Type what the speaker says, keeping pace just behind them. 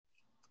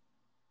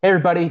Hey,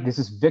 everybody, this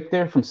is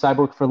Victor from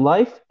Cyborg for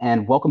Life,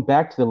 and welcome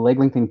back to the Leg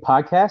Lengthening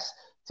Podcast.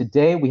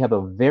 Today, we have a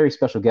very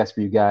special guest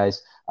for you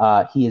guys.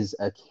 He is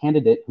a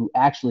candidate who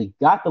actually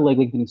got the leg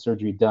lengthening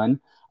surgery done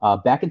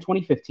back in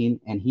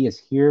 2015, and he is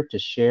here to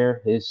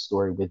share his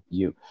story with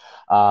you.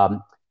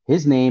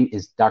 His name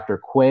is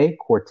Dr. Quay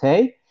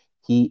Corte.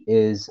 He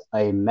is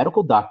a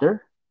medical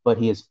doctor, but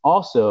he is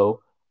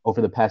also,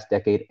 over the past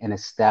decade, an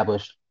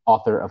established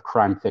author of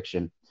crime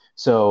fiction.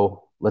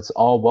 So let's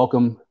all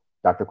welcome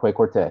Dr. Quay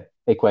Corte.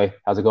 Hey, Quay,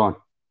 how's it going?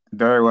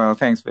 Very well,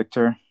 thanks,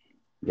 Victor.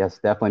 Yes,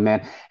 definitely,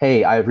 man.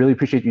 Hey, I really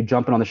appreciate you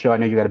jumping on the show. I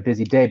know you got a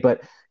busy day,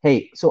 but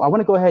hey, so I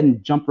want to go ahead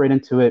and jump right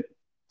into it.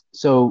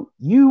 So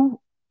you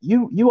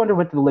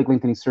underwent the leg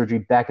lengthening surgery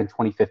back in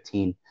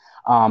 2015.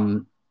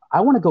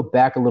 I want to go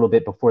back a little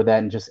bit before that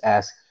and just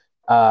ask,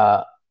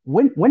 uh,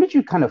 when did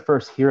you kind of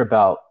first hear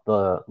about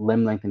the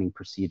limb lengthening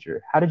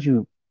procedure? How did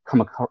you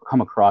come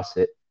across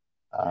it?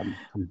 Come,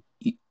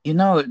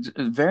 It's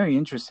very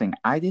interesting.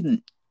 I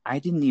didn't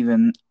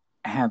even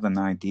have an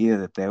idea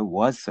that there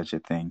was such a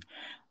thing.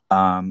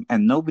 And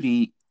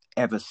nobody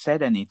ever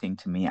said anything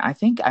to me. I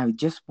think I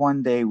just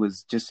one day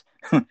was just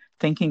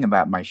thinking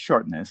about my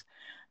shortness,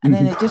 and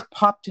then it Mhm. just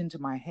popped into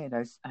my head.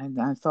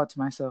 I thought to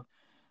myself,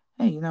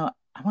 hey,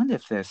 I wonder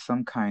if there's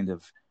some kind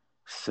of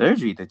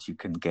surgery that you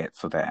can get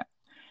for that.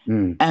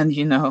 Mm,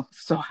 And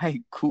so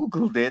I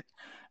Googled it,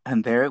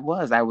 and there it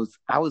was. I was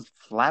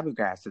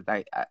flabbergasted.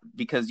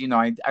 Because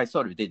I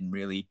sort of didn't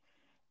really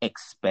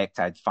expect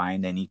I'd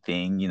find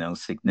anything yeah.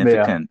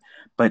 significant,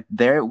 but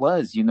there it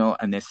was.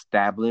 An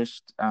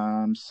established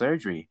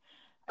surgery.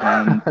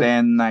 And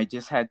then I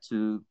just had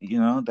to,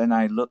 then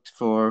I looked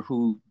for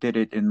who did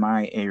it in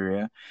my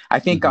area. I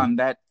think Mhm. on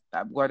that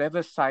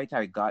whatever site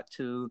I got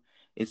to,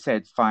 it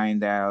said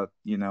find out,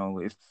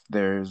 if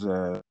there's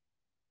a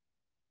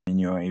in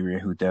your area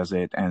who does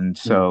it. And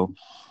so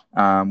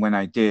Mhm. when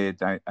I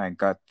did,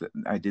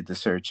 I did the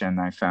search, and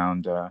I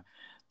found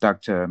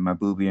Dr.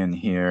 Mabubian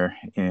here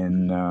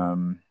in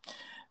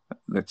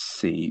let's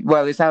see.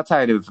 Well, it's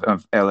outside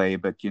of LA,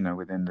 but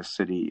within the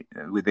city,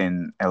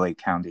 within LA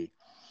County.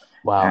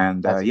 Wow,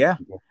 And that's yeah.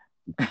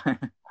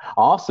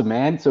 awesome,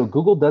 man. So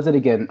Google does it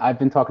again. I've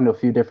been talking to a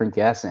few different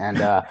guests, and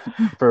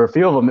for a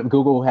few of them,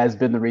 Google has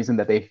been the reason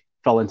that they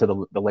fell into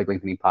the leg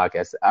lengthening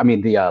podcast. I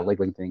mean, the leg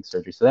lengthening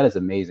surgery. So that is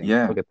amazing.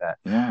 Yeah. Look at that.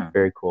 Yeah.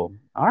 Very cool.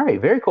 All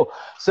right, very cool.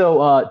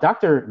 So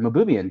Dr.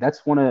 Mabubian,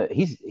 that's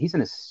he's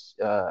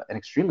an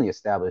extremely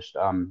established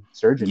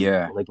surgeon in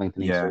Yeah. leg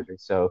lengthening Yeah. surgery.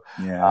 So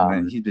Yeah. And then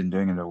um, he's been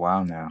doing it a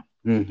while now.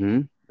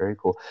 very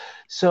cool.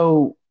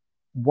 So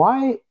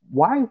why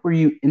were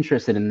you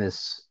interested in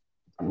this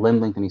limb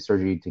lengthening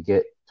surgery to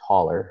get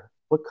taller?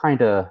 What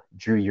kind of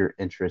drew your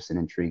interest and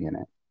intrigue in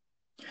it?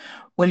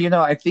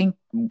 Well, I think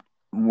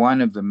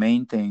one of the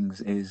main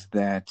things is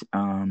that,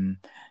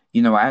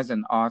 as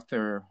an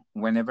author,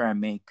 whenever I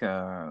make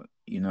a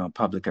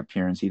public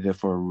appearance, either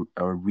for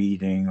a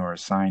reading or a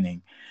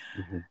signing,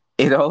 Hmm.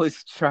 it always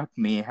struck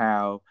me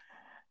how,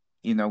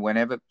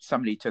 whenever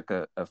somebody took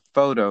a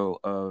photo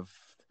of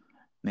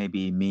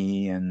maybe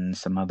me and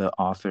some other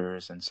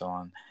authors and so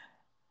on,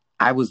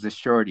 I was the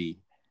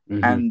shorty. Hmm.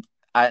 And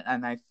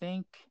I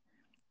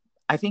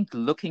think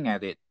looking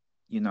at it,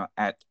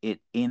 at it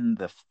in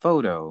the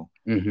photo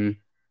Hmm.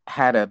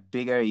 had a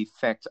bigger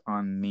effect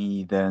on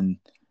me than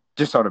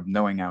just sort of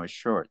knowing I was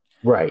short.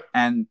 Right.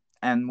 And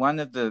one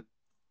of the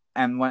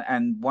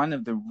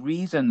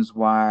reasons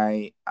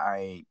why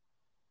I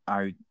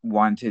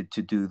wanted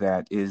to do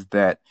that is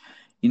that,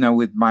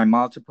 with my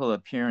multiple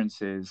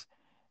appearances,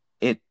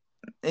 it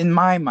in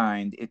my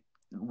mind it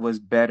was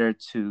better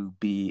to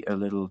be a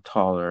little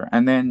taller.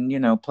 And then,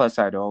 plus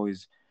I'd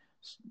always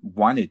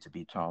wanted to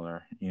be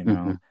taller.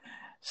 Hmm.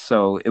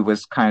 So it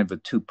was kind of a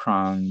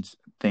two-pronged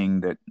thing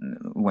that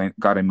went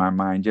got in my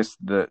mind.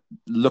 Just the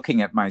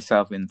looking at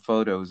myself in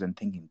photos and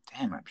thinking,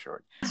 "Damn, I'm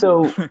short."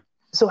 So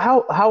so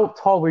how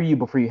tall were you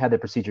before you had the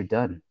procedure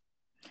done,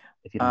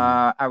 if you don't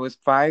mind? I was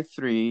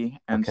 5'3",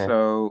 and Okay.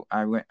 so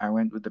I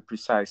went with the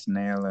precise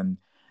nail, and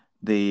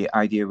the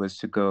idea was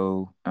to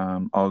go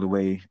all the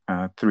way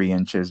 3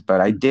 inches,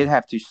 but I did Hmm.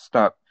 have to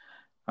stop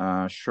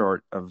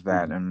short of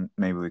that, Hmm. and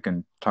maybe we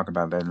can talk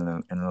about that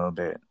in a little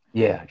bit.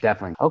 Yeah,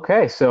 definitely.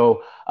 Okay,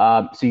 so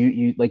so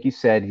you like you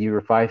said you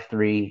were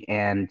 5'3"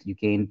 and you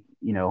gained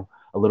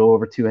a little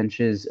over 2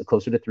 inches,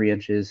 closer to 3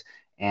 inches.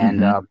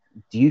 And Hmm.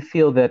 do you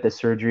feel that the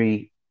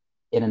surgery,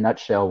 in a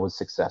nutshell, was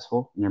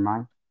successful in your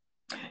mind?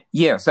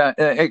 Yes,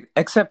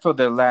 except for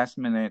the last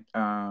minute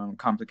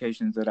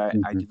complications that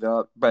I Hmm.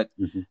 developed. But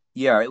Hmm.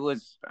 yeah, it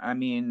was, I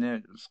mean,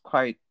 it was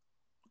quite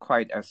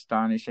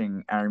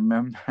astonishing. I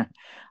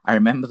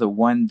remember the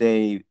one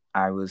day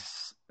I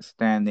was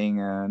standing,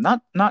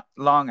 not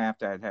long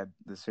after I'd had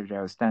the surgery.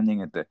 I was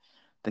standing at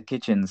the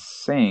kitchen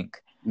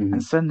sink, Hmm.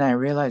 and suddenly I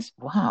realized,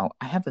 wow,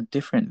 I have a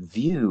different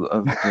view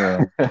of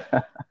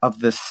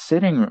the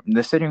sitting room.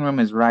 The sitting room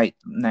is right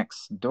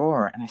next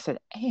door, and I said,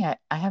 "Hey,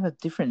 I have a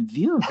different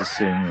view of the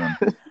sitting room."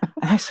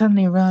 And I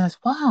suddenly realized,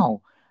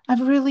 wow, I've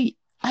really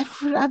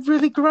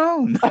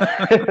grown.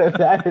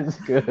 That is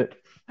good.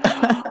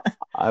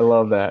 I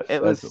love that.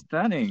 It was That's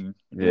stunning.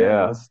 Yeah, it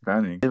yeah. was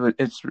stunning.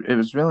 It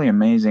was really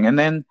amazing. And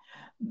then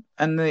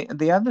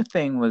the other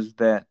thing was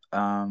that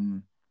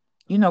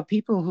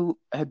people who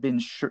had been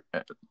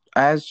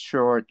as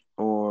short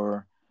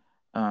or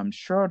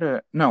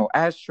shorter, no,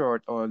 as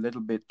short or a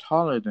little bit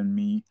taller than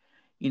me,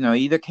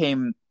 either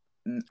came,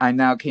 I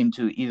now came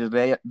to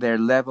either their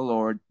level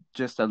or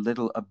just a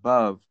little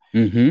above.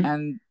 Mm-hmm.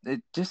 And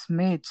it just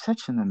made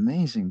such an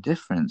amazing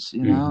difference,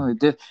 Mm-hmm. It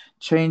did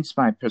changed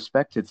my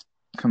perspective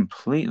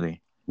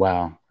completely.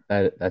 Wow,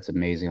 that's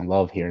amazing. I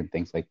love hearing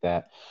things like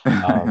that.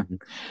 Um,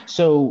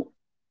 so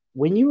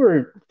when you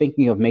were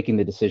thinking of making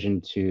the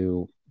decision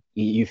to,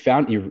 you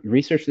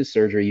researched the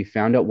surgery, you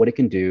found out what it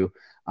can do.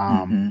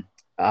 Um, Hmm.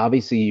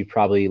 Obviously, you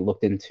probably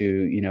looked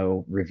into,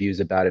 reviews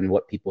about it and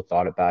what people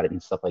thought about it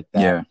and stuff like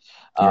that. Yeah,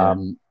 yeah.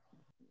 Um,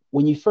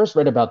 when you first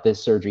read about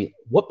this surgery,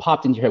 what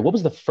popped into your head? What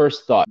was the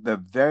first thought? The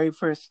very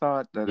first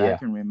thought that I Yeah,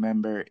 can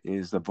remember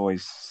is the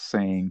voice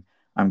saying,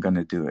 "I'm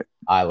gonna do it."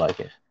 I like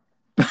it.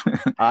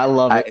 I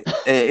love it.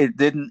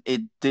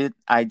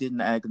 I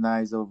didn't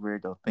agonize over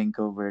it or think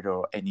over it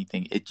or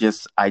anything.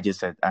 I just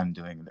said, "I'm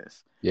doing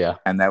this." Yeah.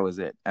 And that was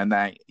it. And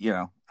I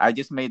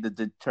just made the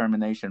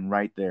determination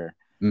right there.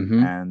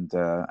 Mm-hmm.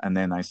 And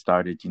then I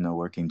started,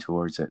 working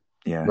towards it.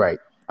 Yeah. Right.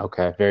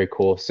 Okay. Very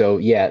cool. So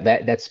yeah,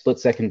 that split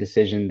second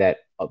decision, that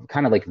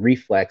kind of like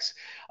reflex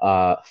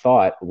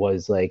thought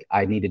was like,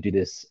 I need to do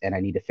this and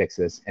I need to fix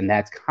this. And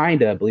that's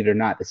kind of, believe it or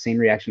not, the same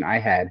reaction I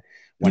had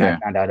when I Yeah.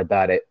 found out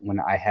about it. When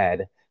I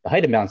had the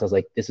height imbalance, I was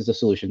like, this is a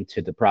solution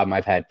to the problem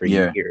I've had for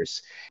Yeah.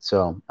 years.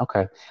 So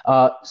okay.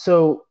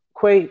 So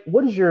Quay,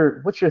 what's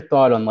your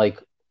thought on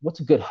like what's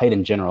a good height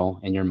in general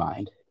in your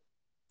mind?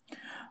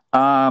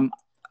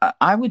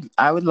 I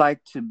would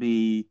like to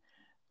be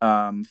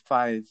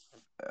 5'9"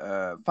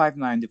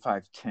 to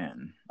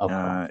 5'10"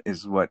 Okay.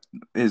 is what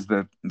is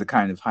the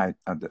kind of height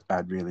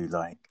I'd really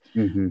like.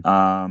 Mm-hmm.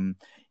 Um,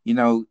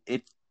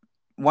 if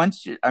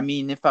I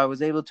mean, if I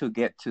was able to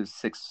get to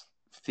 6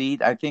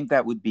 feet, I think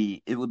it would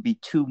be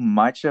too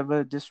much of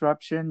a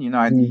disruption.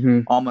 I'd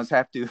Mm-hmm. almost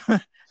have to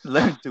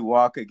learn to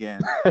walk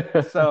again.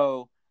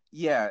 So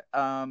yeah,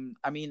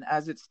 I mean,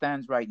 as it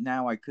stands right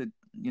now, I could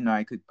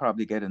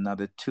probably get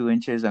another 2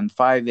 inches, and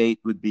 5'8"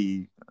 would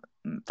be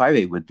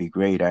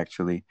great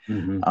actually.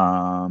 Mm-hmm.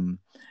 Um,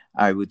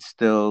 I would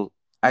still,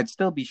 I'd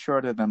still be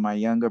shorter than my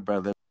younger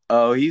brother.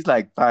 Oh, he's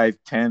like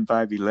 5'10",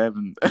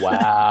 5'11".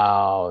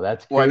 Wow,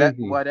 that's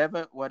crazy.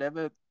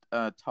 Whatever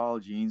tall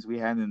genes we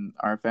had in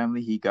our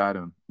family, he got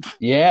them.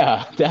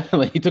 Yeah,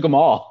 definitely. He took them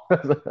all.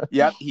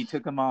 Yep, he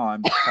took them all.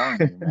 I'm telling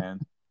you, man.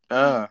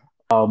 Uh,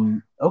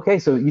 Okay,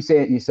 so you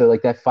so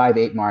like that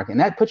 5'8" mark, and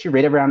that puts you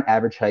right around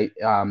average height,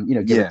 give or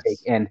take.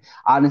 yes, And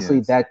honestly,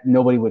 yes. that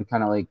nobody would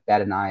kind of like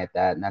bat an eye at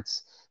that, and that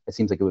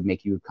seems like it would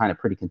make you kind of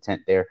pretty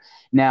content there.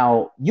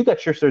 Now, you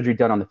got your surgery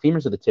done on the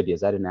femurs or the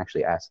tibias? I didn't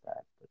actually ask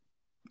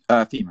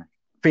that. Femur.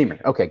 Femur.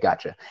 Okay,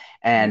 gotcha.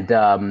 Yeah.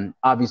 And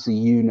obviously,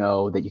 you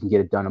know that you can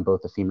get it done on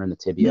both the femur and the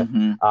tibia.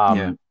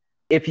 Yeah.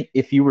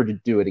 If you were to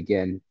do it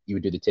again, you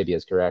would do the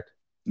tibias, correct?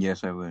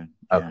 Yes, I would.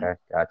 Yeah. Okay,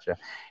 gotcha.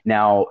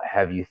 Now,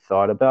 have you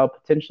thought about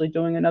potentially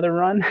doing another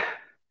run?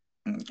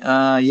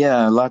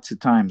 Yeah, lots of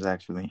times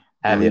actually,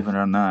 Have you? believe it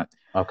or not.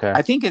 Okay.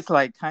 I think it's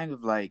like kind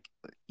of like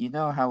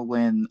how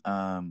when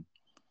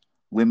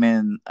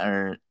women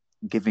are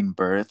giving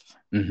birth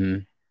Hmm.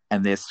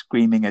 and they're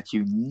screaming at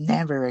you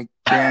never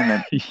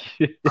again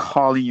and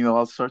calling you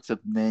all sorts of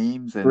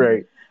names, and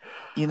Right.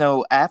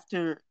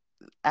 after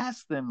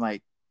ask them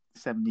like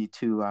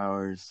 72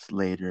 hours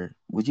later,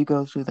 would you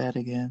go through that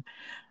again?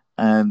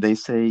 And they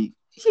say,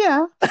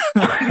 yeah.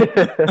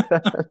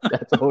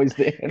 That's always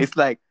the answer. It's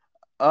like,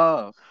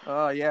 oh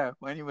yeah,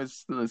 when he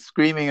was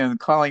screaming and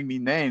calling me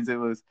names, it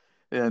was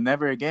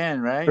never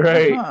again, right?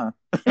 Right.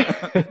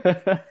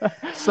 Uh-huh.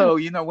 So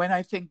when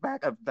I think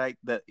back of like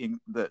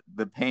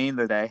the pain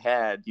that I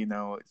had,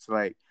 it's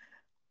like,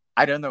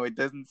 I don't know, it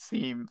doesn't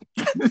seem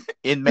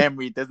in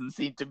memory, it doesn't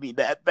seem to be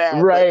that bad,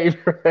 but Right,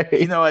 right.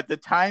 at the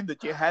time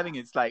that you're having,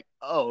 it's like,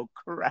 oh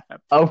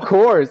crap. Of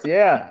course,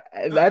 yeah.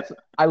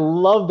 I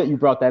love that you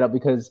brought that up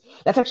because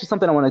that's actually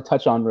something I want to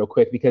touch on real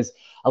quick because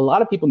a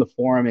lot of people in the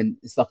forum and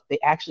stuff, they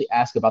actually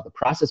ask about the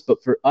process,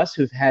 but for us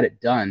who've had it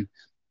done,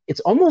 it's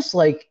almost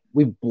like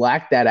we've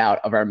blacked that out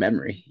of our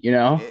memory,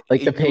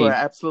 Like the You are pain.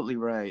 absolutely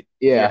right.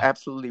 You're Yeah.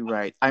 absolutely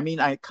right. I mean,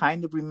 I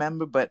kind of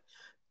remember, but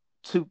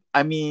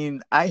I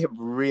mean, I have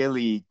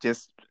really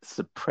just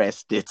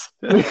suppressed it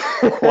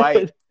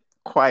quite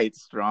quite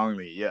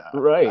strongly. Yeah,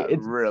 Right. I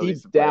It's really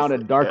deep down suppressed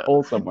a it. dark Yeah.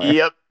 hole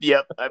somewhere.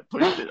 Yep. I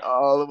pushed it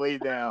all the way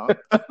down.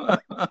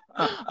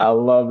 I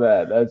love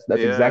that. That's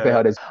exactly how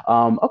Yeah. it is.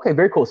 Okay,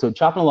 very cool. So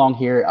chopping along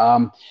here.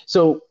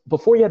 So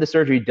before you had the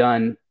surgery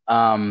done,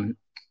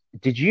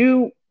 did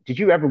you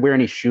ever wear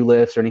any shoe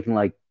lifts or anything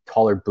like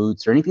taller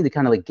boots or anything to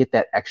kind of like get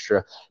that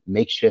extra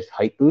makeshift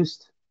height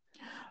boost?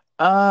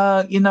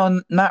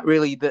 Not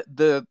really.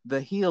 The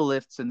heel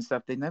lifts and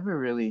stuff, they never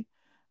really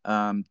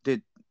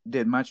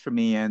did much for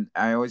me, and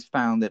I always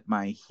found that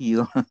my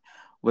heel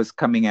was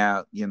coming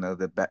out,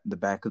 the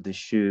back of the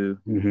shoe.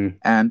 Hmm.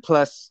 And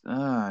plus,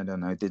 I don't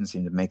know, it didn't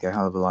seem to make a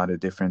hell of a lot of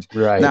difference.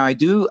 Right. Now I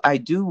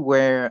do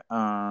wear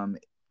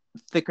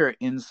thicker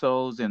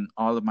insoles in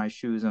all of my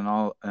shoes and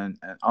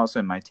also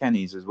in my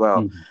tennies as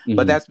well.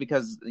 But Hmm. that's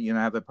because I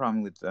have a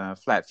problem with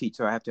flat feet,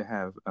 so I have to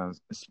have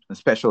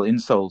special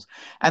insoles,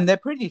 and they're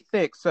pretty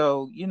thick.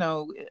 So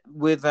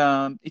with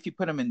if you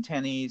put them in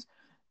tennies,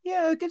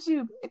 yeah, it gives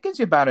you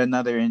about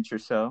another inch or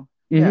so.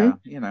 Hmm.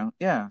 Yeah,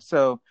 yeah.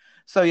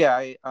 So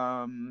yeah,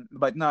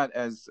 but not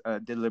as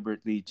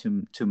deliberately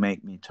to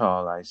make me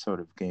tall. I sort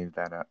of gave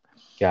that up.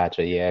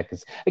 Gotcha. Yeah.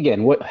 Because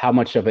again, how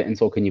much of an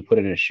insole can you put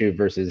in a shoe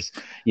versus,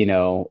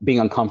 being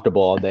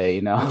uncomfortable all day,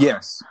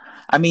 Yes.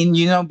 I mean,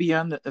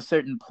 beyond a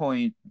certain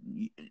point,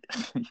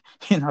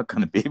 you're not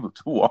going to be able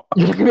to You're walk.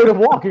 gonna be able to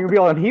walk. You're gonna be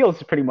on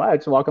heels pretty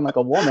much, walking like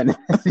a woman,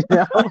 you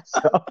know.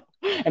 So,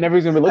 and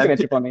everyone's gonna be looking And, at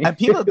pe- you funny. and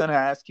people are going to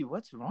ask you,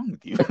 what's wrong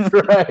with you?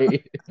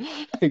 Right.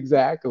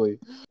 Exactly.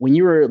 When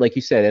you were, like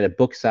you said, at a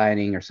book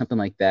signing or something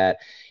like that,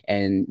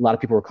 and a lot of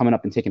people were coming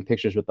up and taking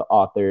pictures with the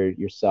author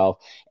yourself,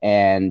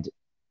 and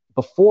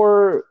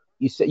before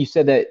you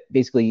said that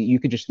basically you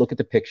could just look at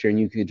the picture and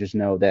you could just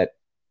know that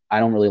I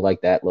don't really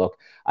like that look.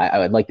 I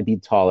would like to be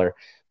taller.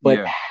 But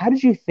Yeah.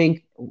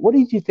 what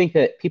did you think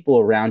that people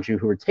around you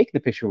who were taking the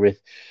picture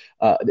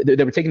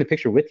that were taking the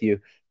picture with you,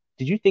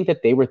 did you think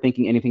that they were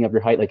thinking anything of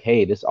your height? Like,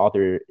 hey, this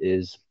author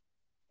is,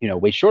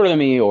 way shorter than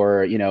me,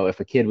 or, if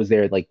a kid was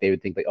there, like they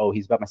would think like, oh,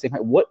 he's about my same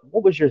height. What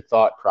was your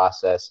thought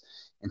process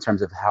in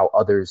terms of how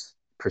others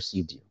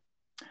perceived you?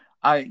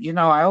 I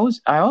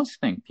always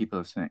think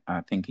people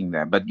are thinking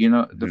that, but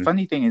the Hmm.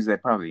 funny thing is they're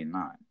probably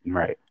not.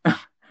 Right.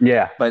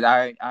 Yeah. But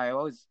I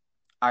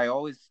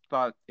always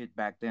thought it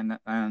back then,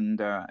 and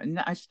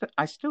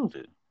I still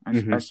do. I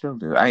Hmm. still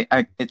do. I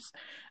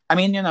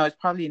mean, it's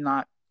probably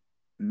not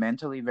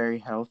mentally very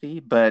healthy,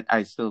 but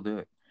I still do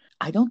it.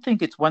 I don't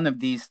think it's one of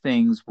these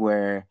things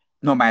where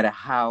no matter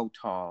how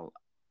tall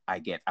I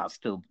get, I'll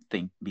still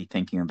be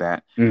thinking of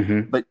that.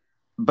 Hmm. But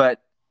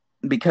but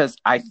because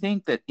I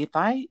think that if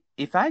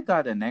I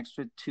got an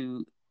extra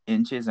 2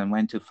 inches and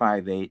went to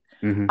 5'8",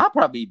 Hmm. I'll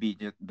probably be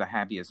just the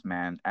happiest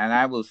man, and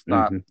I will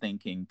stop Hmm.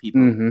 thinking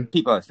people Hmm.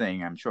 people are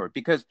saying I'm short,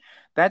 because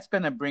that's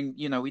gonna bring,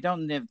 we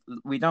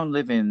don't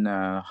live in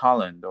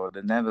Holland or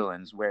the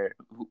Netherlands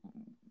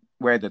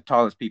where the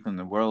tallest people in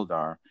the world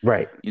are.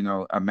 Right.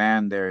 A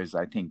man there is,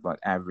 I think, what,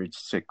 average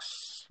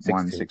six Six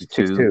one, two. six Six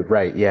two. two.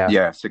 Right. Yeah.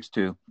 Yeah,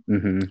 6'2".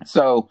 Hmm.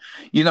 So,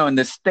 in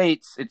the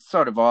States, it's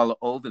sort of all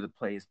over the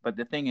place. But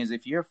the thing is,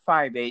 if you're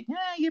 5'8", yeah,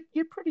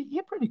 you're pretty good.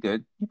 You're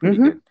pretty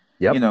Hmm. good.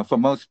 Yep. For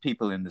most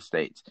people in the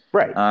States.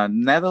 Right.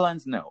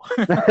 Netherlands, no.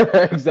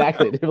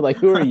 Exactly. They were like,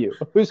 "Who are you?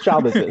 Whose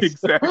child is this?"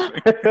 Exactly.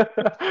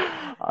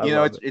 I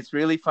love it. It's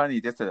really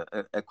funny. Just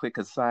a quick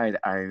aside.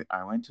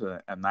 I went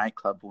to a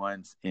nightclub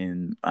once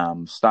in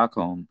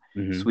Stockholm,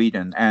 Hmm.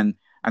 Sweden, and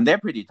they're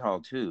pretty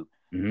tall too.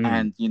 Hmm.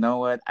 And you know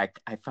what? I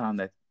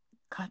found that,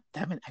 God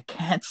damn it, I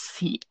can't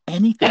see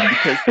anything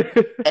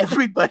because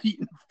everybody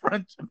in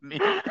front of me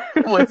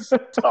was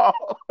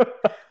tall.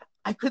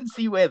 I couldn't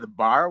see where the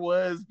bar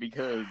was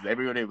because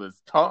everybody was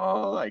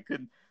tall. I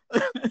couldn't.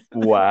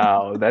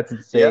 Wow, that's Yep.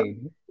 insane.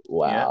 Yeah.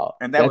 Wow,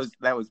 And that that's was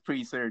that was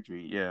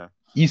pre-surgery. Yeah.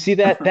 you see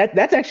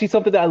that's actually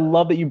something that I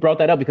love that you brought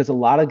that up because a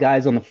lot of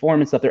guys on the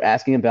forum and stuff they're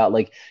asking about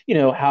like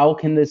how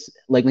can this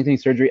leg lengthening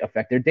surgery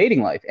affect their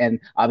dating life and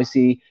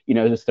obviously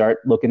to start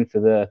looking for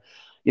the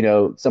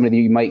somebody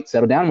that you might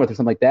settle down with or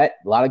something like that.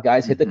 A lot of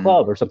guys hit the Mm-hmm.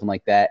 club or something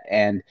like that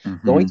and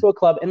going Mm-hmm. to a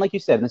club and like you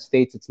said in the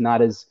States it's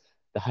not as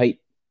the height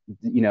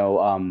you know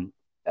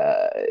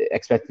uh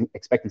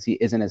expectancy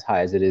isn't as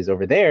high as it is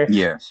over there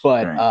Yes.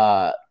 but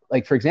Right.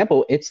 like for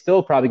example it's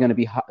still probably going to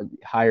be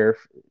higher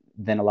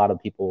than a lot of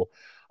people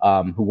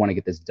who want to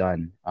get this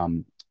done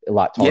a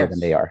lot taller than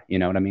they Yes. are. You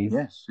know what I mean?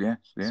 Yes. Yes.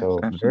 Yes. So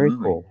very Absolutely.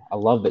 cool. I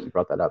love that you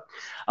brought that up.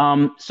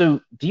 So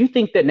do you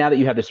think that now that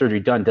you have the surgery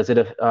done, does it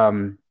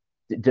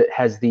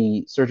has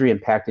the surgery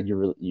impacted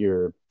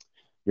your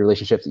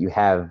relationships that you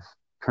have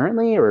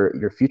currently or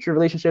your future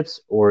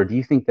relationships, or do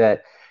you think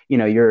that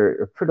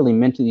you're a pretty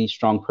mentally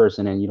strong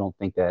person and you don't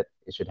think that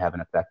it should have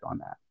an effect on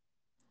that?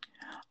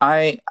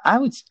 I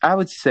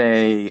would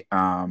say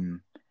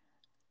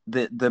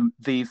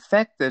the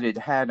effect that it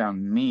had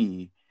on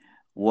me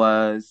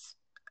was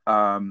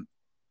um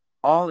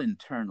all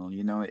internal.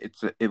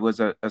 It was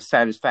a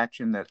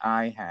satisfaction that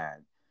I had.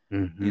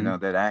 Mm-hmm.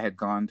 That I had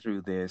gone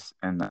through this,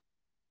 and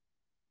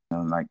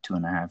like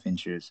 2.5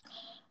 inches.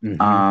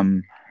 Mm-hmm.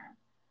 Um,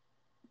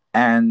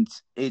 and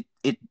it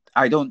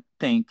I don't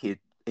think it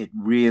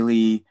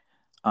really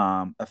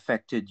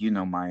affected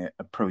my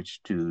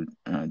approach to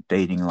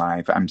dating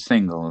life. I'm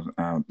single.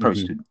 Approach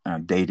Mm-hmm. to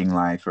dating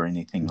life or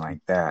anything Mm-hmm.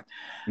 like that.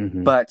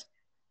 Mm-hmm. But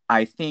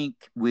I think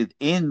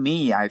within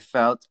me, I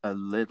felt a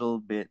little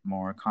bit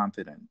more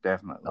confident,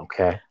 definitely.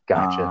 Okay,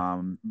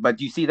 gotcha. But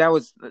you see, that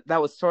was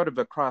sort of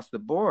across the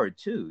board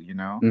too.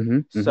 Mm-hmm.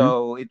 Mm-hmm.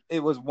 So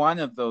it was one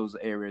of those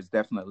areas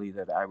definitely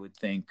that I would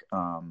think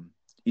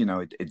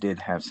it did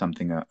have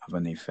something of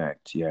an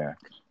effect. Yeah.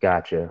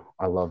 Gotcha.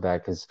 I love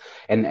that because,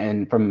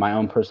 and from my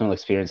own personal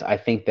experience, I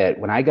think that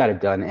when I got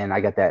it done and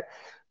I got that,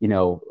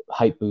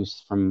 height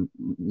boost from,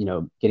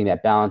 getting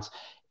that balance,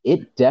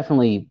 it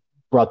definitely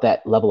brought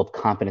that level of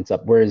confidence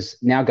up. Whereas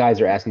now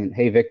guys are asking,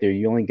 "Hey, Victor,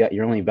 you're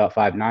only about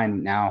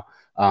 5'9" now.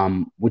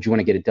 Would you want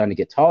to get it done to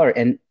get taller?"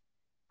 And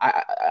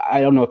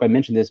I don't know if I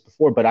mentioned this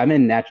before, but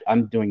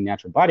I'm doing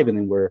natural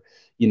bodybuilding where,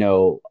 you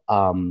know,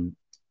 um,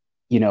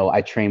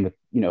 I train with,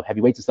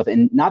 heavy weights and stuff.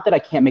 And not that I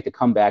can't make a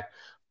comeback,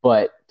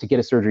 but to get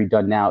a surgery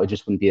done now, it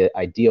just wouldn't be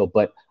ideal.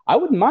 But I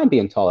wouldn't mind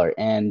being taller.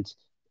 And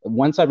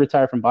once I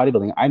retire from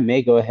bodybuilding, I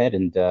may go ahead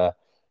and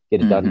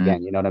get it done Mm-hmm.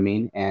 again. You know what I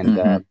mean? And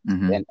Mm-hmm.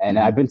 Mm-hmm. I've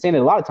Mm-hmm. been saying it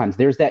a lot of times.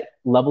 There's that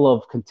level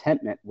of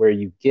contentment where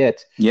you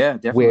get Yeah,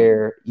 definitely.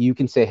 where you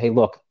can say, "Hey,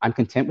 look, I'm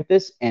content with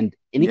this," and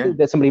Yeah. anything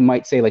that somebody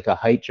might say, like a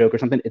height joke or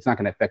something, it's not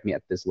going to affect me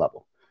at this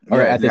level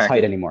or Yeah, at this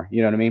height exactly. anymore.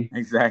 You know what I mean?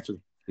 Exactly.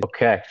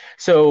 Okay.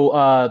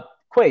 So,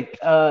 Quade,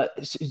 are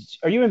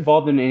you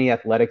involved in any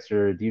athletics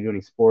or do you do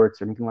any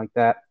sports or anything like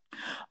that?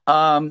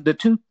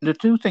 The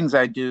two things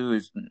I do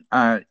is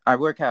I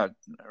work out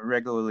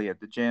regularly at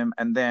the gym,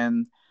 and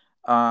then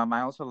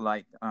I also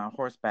like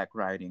horseback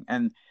riding,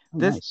 and Oh,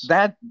 nice.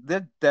 that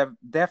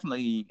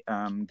definitely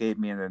gave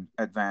me an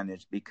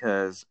advantage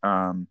because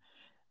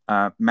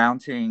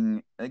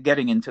mounting,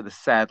 getting into the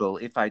saddle,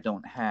 if I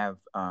don't have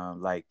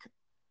like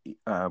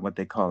what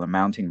they call a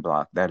mounting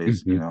block, that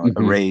is, Hmm. a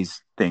Hmm.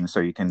 raised thing so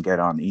you can get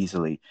on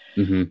easily.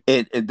 Hmm.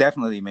 It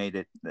definitely made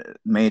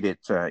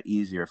it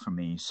easier for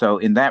me. So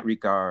in that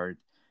regard,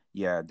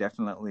 yeah,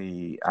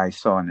 definitely I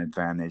saw an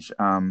advantage.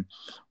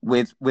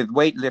 With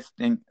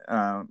weightlifting,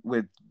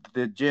 with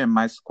the gym,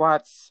 my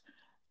squats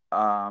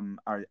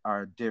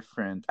are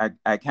different.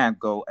 I can't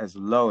go as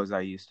low as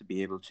I used to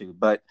be able to,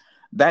 but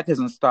that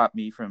doesn't stop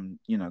me from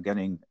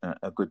getting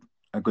a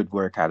good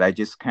workout. I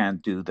just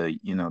can't do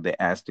the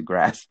ass to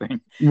grass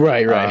thing.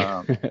 Right, right.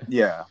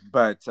 Yeah,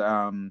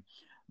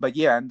 but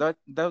yeah, and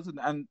those,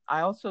 and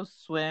I also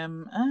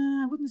swim.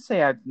 I wouldn't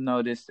say I've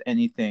noticed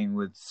anything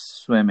with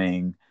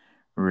swimming,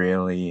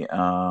 really.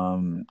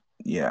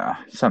 Yeah,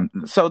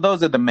 so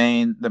those are the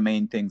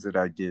main things that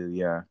I do.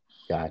 Yeah.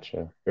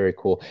 Gotcha. Very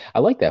cool. I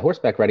like that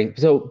horseback riding.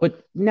 So,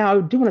 but now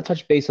I do want to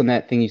touch base on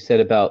that thing you said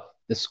about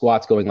the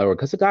squats going lower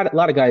because a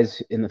lot of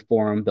guys in the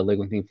forum, the Leg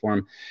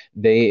forum,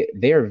 they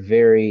are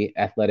very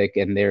athletic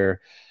and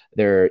they're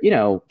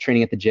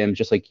training at the gym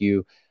just like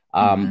you,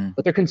 Hmm.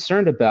 but they're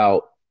concerned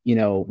about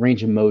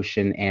range of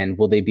motion and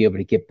will they be able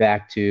to get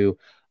back to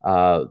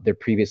their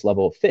previous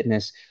level of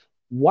fitness.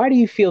 Why do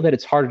you feel that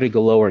it's harder to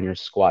go lower in your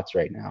squats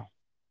right now?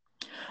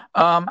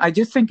 I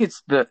just think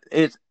it's the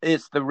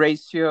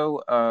ratio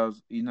of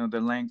the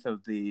length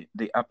of the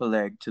upper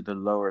leg to the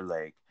lower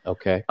leg,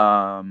 Okay.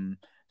 um,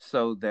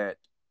 so that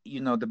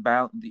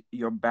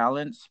your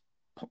balance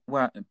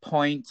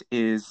point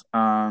is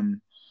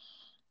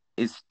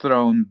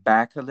thrown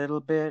back a little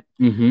bit.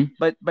 Mm-hmm.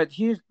 But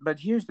here's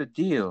the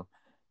deal: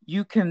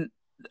 you can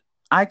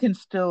I can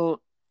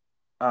still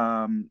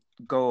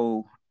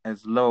go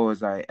as low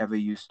as I ever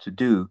used to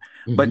do,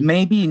 but Mm-hmm.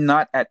 maybe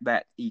not at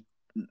that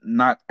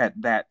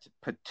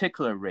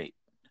particular weight.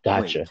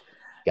 Gotcha.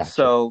 Gotcha.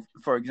 So,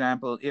 for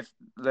example, if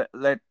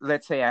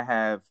let's say I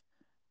have,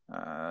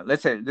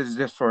 let's say this is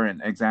just for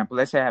an example.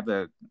 Let's say I have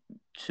a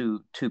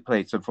two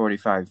plates of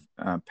 45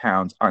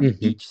 pounds on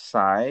Mm-hmm. each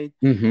side,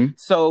 Mm-hmm.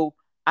 so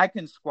I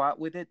can squat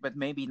with it, but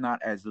maybe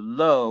not as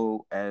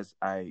low as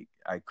I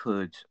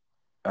could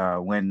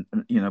when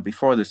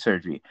before the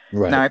surgery.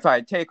 Now, Right. if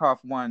I take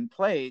off one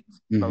plate,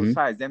 both Mm-hmm.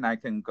 sides, then I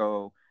can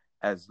go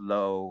as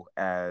low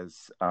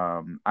as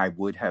I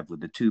would have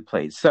with the two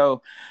plates.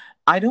 So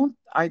I don't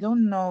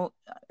know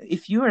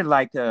if you are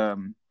like a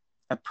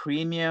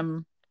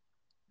premium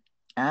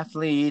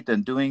athlete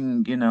and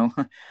doing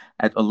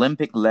at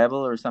Olympic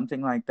level or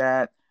something like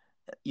that.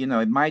 It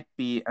might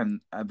be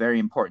a very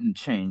important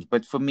change,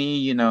 but for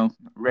me,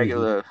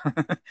 Mm-hmm.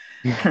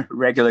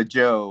 regular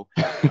Joe,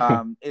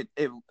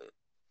 it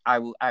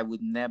I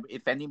would never.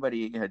 If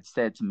anybody had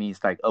said to me,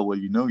 it's like, oh well,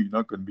 you're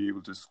not going to be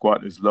able to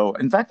squat as low.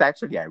 In fact,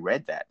 actually, I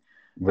read that,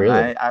 and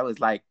I Really? I was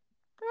like,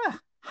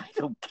 I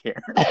don't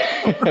care.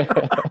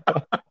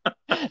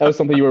 That was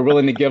something you were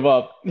willing to give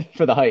up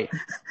for the height.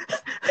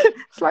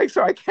 It's like,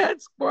 so I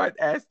can't squat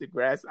ass to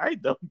grass. I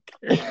don't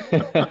care.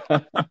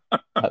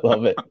 I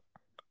love it.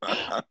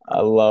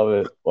 I love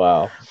it.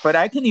 Wow. But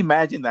I can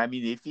imagine that. I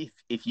mean,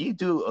 if you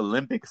do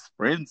Olympic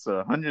sprints or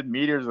 100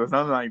 meters or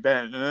something like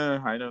that,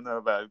 I don't know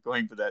about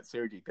going for that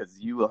surgery because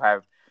you will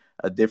have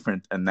a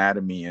different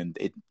anatomy, and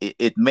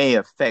it may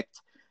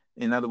affect.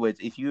 In other words,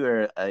 if you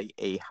are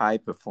a high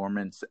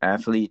performance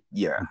athlete,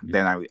 yeah, Mhm.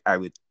 then I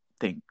would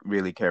think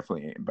really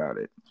carefully about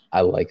it.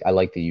 I like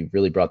that you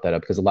really brought that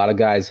up because a lot of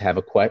guys have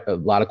a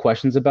lot of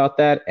questions about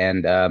that,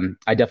 and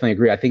I definitely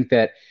agree. I think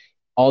that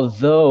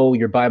although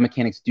your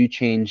biomechanics do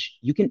change,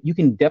 you can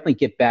definitely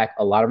get back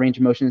a lot of range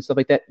of motion and stuff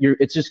like that.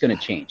 It's just going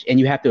to change, and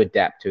you have to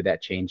adapt to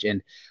that change.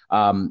 And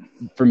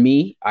for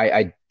me,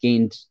 I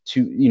gained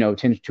 2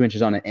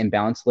 inches on an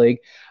imbalanced leg.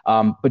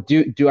 But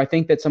do I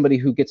think that somebody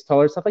who gets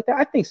taller stuff like that?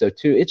 I think so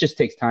too. It just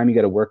takes time. You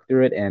got to work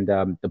through it, and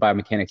the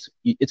biomechanics.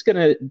 It's going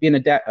to be an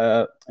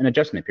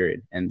adjustment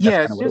period, and that's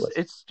Yeah, kind of what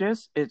it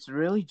was. it's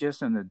really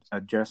just an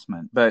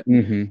adjustment. But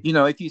Hmm.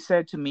 if you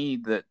said to me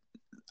that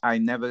I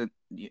never,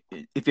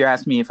 if you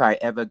asked me if I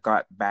ever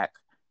got back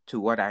to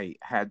what I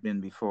had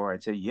been before,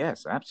 I'd say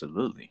yes,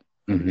 absolutely.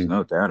 There's Hmm.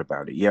 no doubt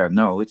about it. Yeah,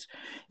 no,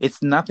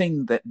 it's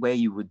nothing that where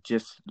you would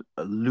just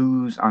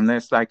lose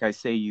unless, like I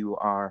say, you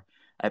are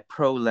at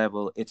pro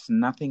level. It's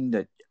nothing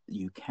that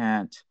you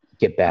can't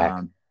Get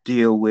back.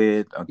 deal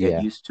with or get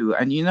Yeah. used to.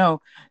 And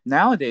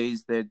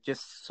nowadays there are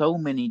just so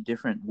many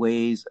different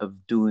ways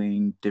of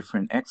doing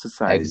different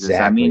exercises.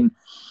 I Exactly. mean,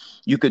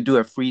 you could do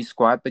a free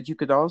squat, but you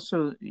could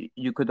also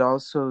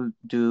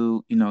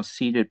do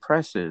seated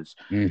presses,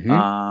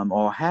 Hmm.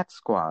 or hack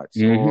squats,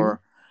 Hmm.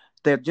 or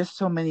there are just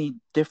so many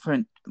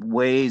different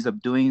ways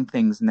of doing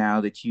things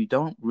now that you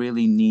don't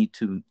really need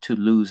to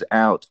lose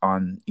out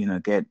on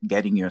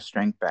getting your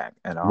strength back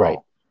at Right.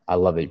 all. I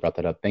love that you brought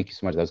that up. Thank you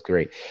so much. That was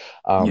great.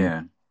 Um,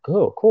 Yeah.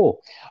 cool,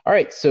 cool. All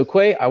right. So,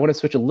 Quay, I want to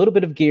switch a little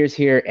bit of gears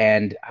here,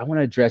 and I want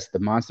to address the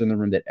monster in the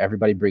room that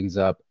everybody brings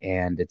up.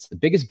 And it's the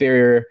biggest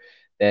barrier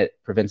that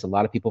prevents a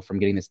lot of people from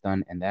getting this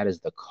done, and that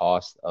is the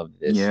cost of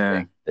this Yeah.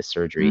 thing, the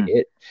surgery.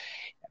 Mm.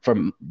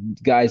 From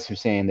guys who are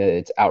saying that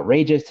it's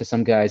outrageous to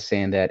some guys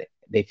saying that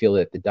they feel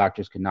that the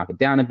doctors could knock it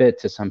down a bit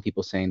to some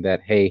people saying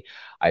that, hey,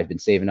 I've been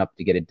saving up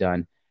to get it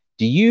done.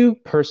 Do you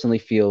personally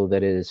feel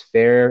that it is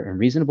fair and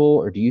reasonable,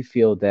 or do you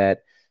feel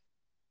that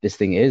this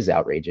thing is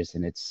outrageous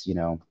and it's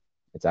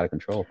out of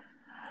control?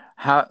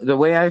 How the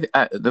way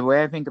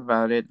I think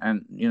about it,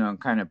 and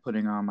kind of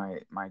putting on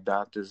my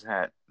doctor's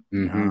hat,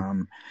 Hmm.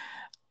 um,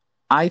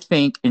 I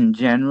think in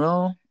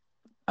general,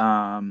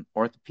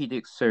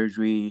 orthopedic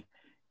surgery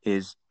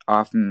is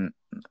often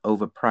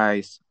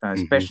overpriced, Hmm.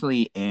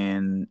 especially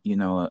in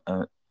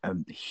a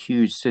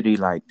huge city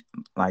like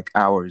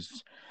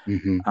ours.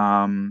 Hmm.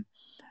 Um,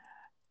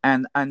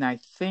 and I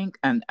think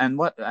and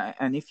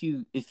if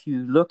you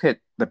look at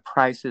the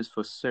prices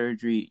for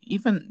surgery,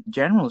 even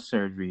general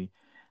surgery,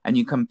 and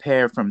you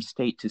compare from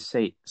state to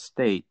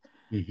state,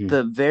 Hmm.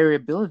 the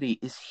variability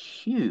is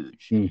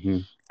huge. Hmm.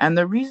 And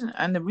the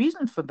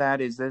reason for that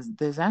is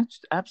there's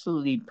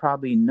absolutely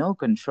probably no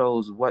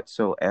controls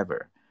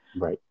whatsoever,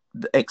 Right.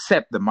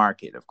 except the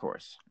market, of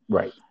course.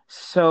 Right.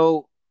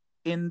 So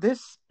in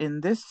this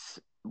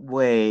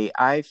way,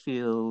 I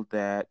feel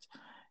that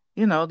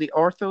the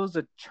orthos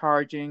are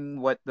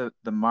charging what the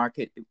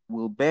market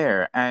will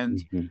bear,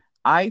 and Hmm.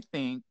 I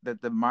think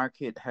that the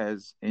market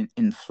has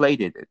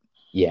inflated it.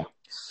 Yeah.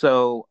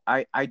 So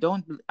I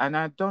don't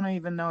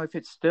even know if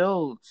it's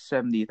still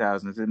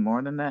 70,000. Is it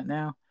more than that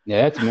now?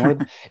 Yeah,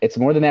 it's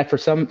more than that for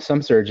some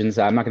surgeons.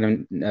 I'm not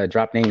going to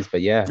drop names,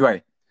 but yeah.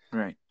 Right,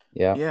 right.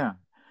 Yeah. Yeah.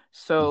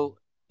 So,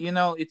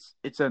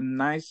 it's a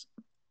nice,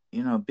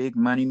 big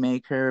money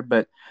maker,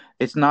 but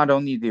it's not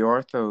only the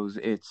orthos,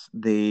 it's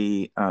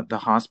the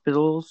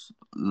hospitals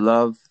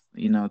love,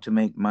 to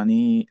make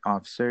money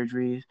off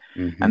surgeries,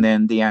 Hmm. and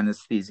then the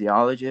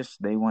anesthesiologists,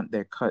 they want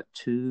their cut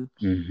too.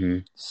 Hmm.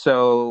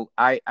 So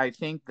I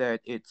think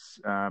that it's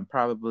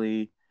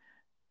probably,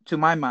 to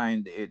my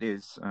mind, it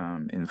is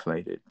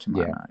inflated to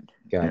my Yeah. mind.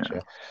 Yeah.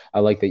 Gotcha. I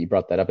like that you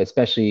brought that up,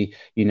 especially,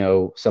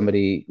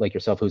 somebody like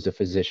yourself who's a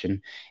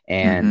physician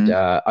and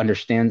Mm-hmm.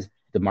 understands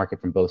the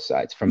market from both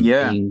sides, from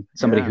Yeah. being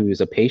somebody Yeah. who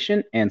is a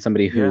patient and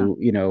somebody Yeah. who,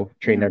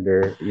 trained Yeah.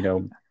 under,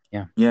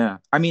 yeah. Yeah,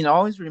 I mean,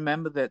 always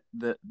remember that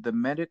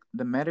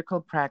the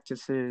medical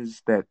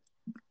practices that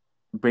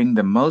bring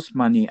the most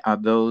money are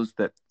those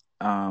that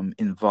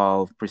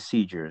involve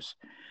procedures.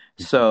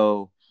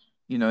 So,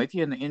 if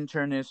you're an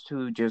internist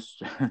who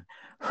just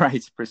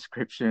writes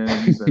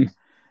prescriptions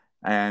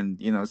and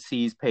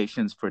sees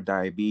patients for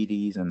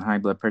diabetes and high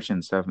blood pressure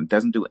and stuff and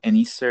doesn't do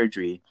any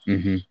surgery,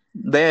 Hmm.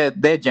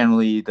 they're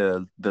generally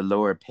the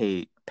lower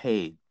paid,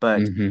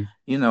 but Hmm.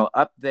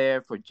 up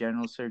there for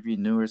general surgery,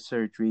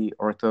 neurosurgery,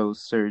 ortho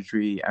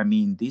surgery. I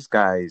mean, these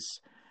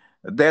guys,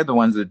 they're the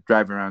ones that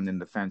drive around in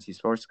the fancy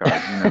sports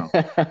cars.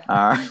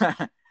 Uh,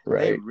 they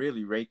Right.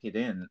 really rake it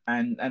in,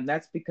 and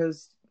that's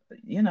because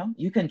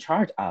you can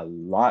charge a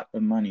lot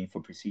of money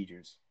for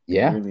procedures. You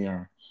Yeah. really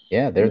are.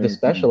 Yeah, You they're the really can.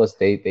 specialists.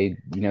 They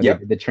Yep.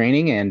 did the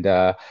training, and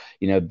they're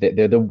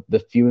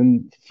the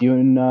few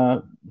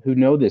who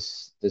know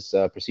this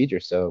procedure.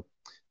 So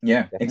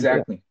Yeah. definitely do that.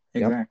 Exactly.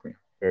 Yep, Exactly.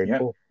 very Yep.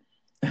 cool.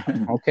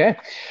 Okay,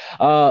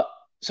 uh,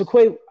 so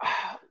Quay,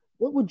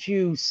 what would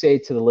you say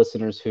to the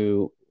listeners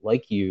who,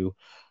 like you,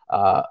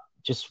 uh,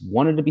 just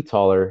wanted to be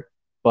taller,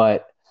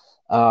 but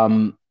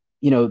um,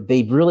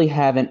 they really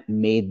haven't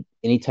made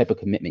any type of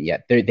commitment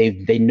yet.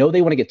 They know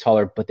they want to get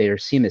taller, but they are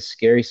seeing this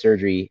scary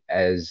surgery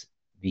as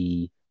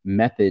the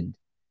method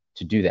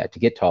to do that, to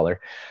get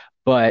taller.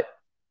 But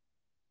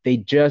they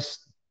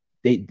just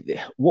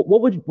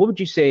what would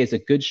you say is a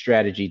good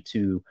strategy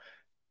to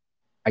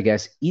I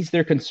guess, ease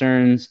their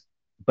concerns,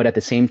 but at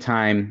the same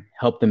time,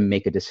 help them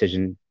make a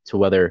decision to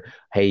whether,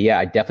 hey, yeah,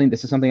 I definitely,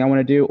 this is something I want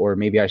to do, or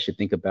maybe I should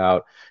think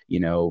about,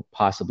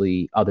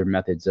 possibly other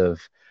methods of,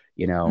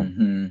 you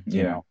know,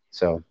 Yeah.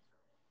 so.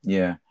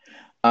 Yeah.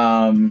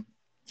 Um,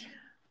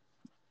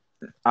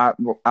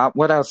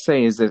 what I'll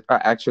say is that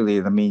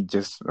actually, let me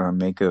just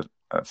make a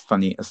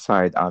funny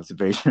aside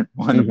observation.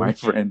 Hmm. One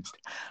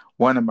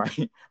of my,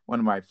 one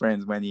of my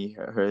friends, when he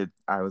heard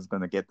I was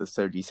going to get the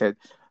surgery, said,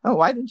 "Oh,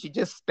 why don't you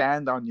just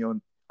stand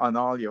on on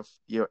all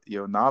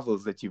your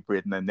novels that you've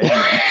written, and then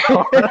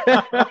you'll be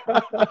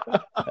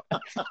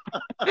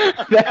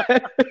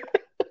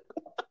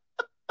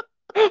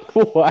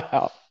gone."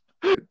 Wow.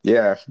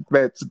 Yeah,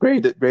 that's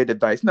great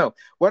advice. No,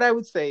 what I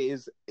would say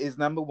is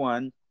number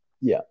one,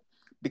 Yeah.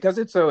 because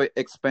it's so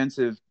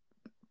expensive,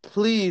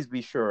 please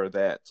be sure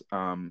that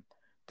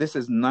this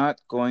is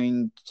not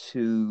going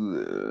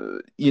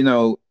to,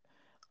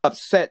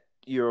 upset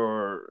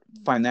your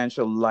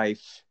financial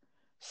life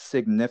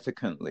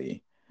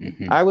significantly.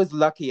 Hmm. I was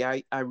lucky.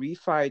 I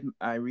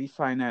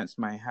refinanced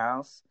my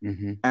house,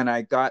 Hmm. and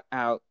I got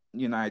out.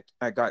 I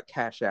got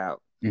cash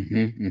out,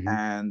 Hmm. Hmm.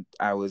 and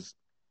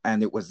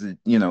it was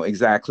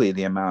exactly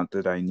the amount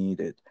that I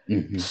needed.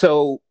 Hmm.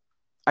 So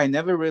I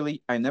never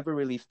really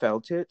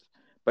felt it,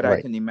 but I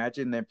Right. can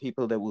imagine there are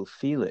people that will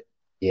feel it.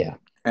 Yeah.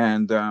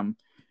 And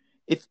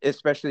if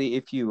especially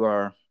if you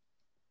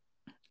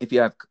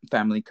have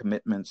family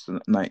commitments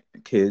like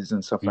kids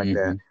and stuff like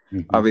that, Hmm.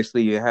 Hmm.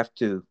 obviously you have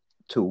to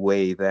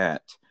weigh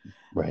that.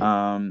 Right.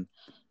 um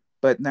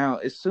but now,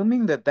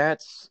 assuming that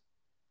that's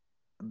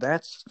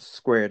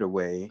squared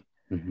away,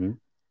 Hmm.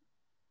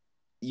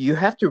 you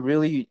have to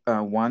really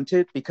want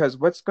it, because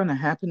what's going to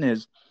happen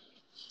is,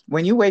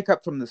 when you wake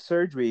up from the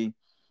surgery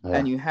Yeah.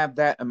 and you have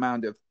that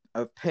amount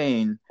of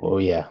pain, Oh,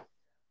 yeah.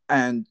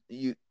 and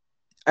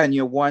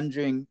you're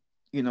wondering,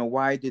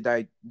 why did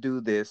I do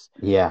this?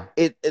 Yeah.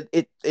 It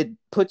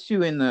puts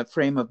you in a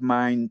frame of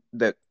mind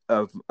that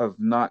of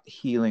not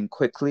healing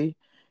quickly.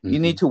 You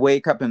need Hmm. to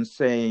wake up and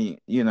saying,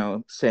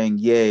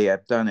 "Yay,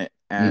 I've done it,"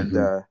 and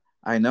Hmm.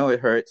 I know it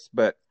hurts,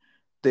 but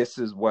this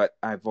is what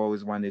I've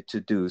always wanted to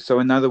do. So,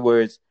 in other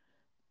words,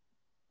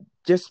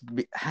 just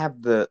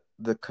have the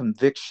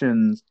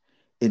convictions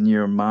in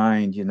your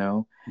mind,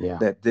 Yeah.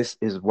 that this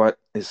is what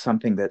is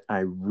something that I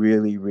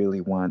really,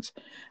 really want.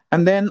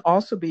 And then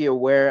also be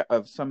aware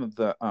of some of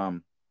the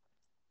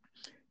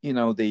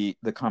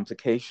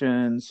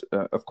complications.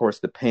 Of course,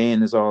 the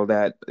pain is all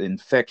that,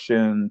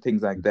 infection,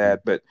 things like Hmm.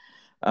 that. But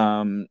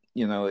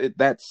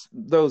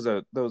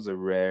those are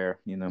rare.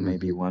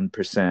 Maybe Hmm.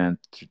 1%,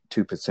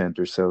 2%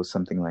 or so,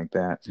 something like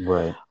that.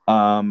 Right.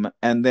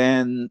 And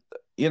then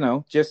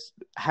just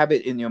have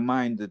it in your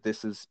mind that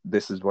this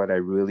is what I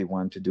really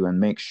want to do, and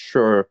make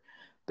sure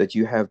that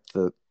you have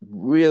the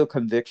real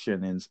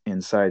conviction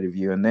inside of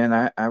you. And then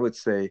I would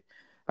say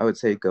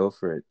go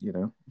for it.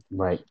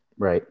 Right.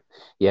 Right.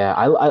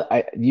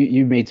 Yeah.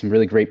 You made some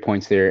really great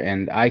points there,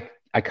 and I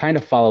kind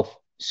of follow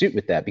suit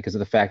with that because of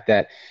the fact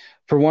that,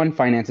 for one,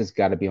 finances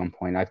got to be on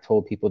point. I've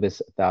told people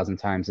this 1,000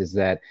 times, is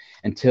that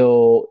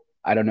until,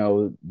 I don't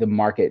know, the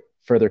market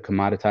further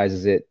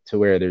commoditizes it to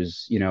where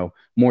there's,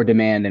 more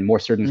demand and more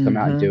surgeons come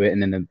out and Mm-hmm. do it,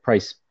 and then the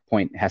price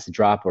point has to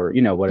drop, or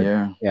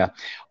Yeah. yeah.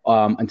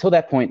 Until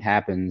that point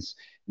happens,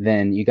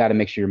 then you got to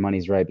make sure your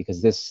money's right,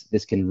 because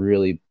this can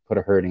really put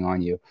a hurting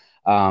on you.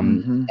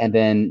 Mm-hmm. And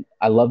then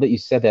I love that you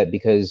said that,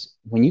 because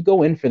when you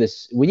go in for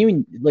this, when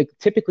you, like,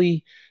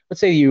 typically, let's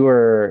say you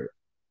were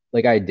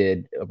like I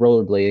did,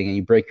 rollerblading, and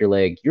you break your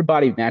leg, your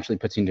body naturally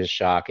puts you into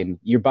shock, and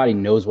your body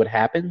knows what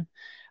happened.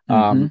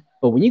 Mm-hmm.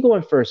 But when you go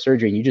in for a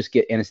surgery and you just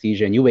get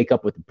anesthesia and you wake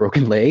up with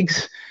broken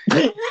legs,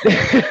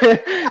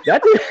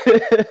 that's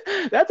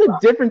that's a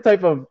different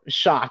type of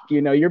shock.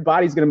 Your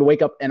body's gonna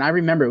wake up, and I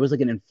remember it was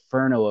like an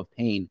inferno of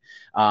pain.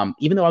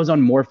 Even though I was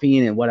on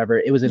morphine and whatever,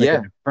 it was like an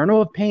Yeah.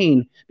 inferno of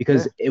pain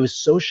because Yeah. it was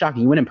so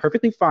shocking. You went in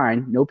perfectly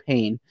fine, no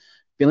pain,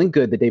 feeling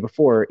good the day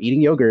before,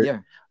 eating yogurt, Yeah.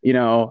 you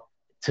know,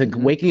 to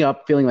Mm-hmm. waking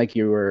up feeling like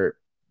your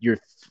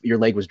your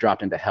leg was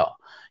dropped into hell.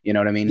 You know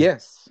what I mean?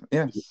 Yes.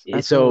 Yes.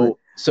 Absolutely.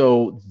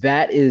 So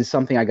that is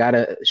something I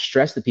gotta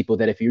stress to people,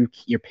 that if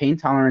your pain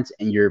tolerance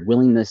and your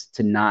willingness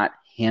to not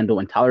handle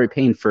and tolerate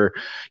pain for,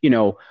 you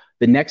know,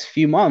 the next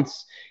few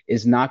months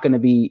is not going to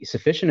be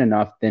sufficient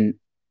enough, then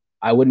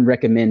I wouldn't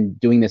recommend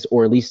doing this,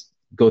 or at least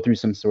go through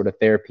some sort of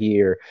therapy,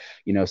 or,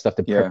 stuff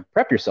to Yeah.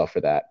 prep yourself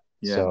for that.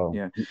 Yeah. So,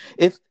 Yeah.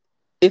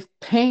 If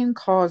pain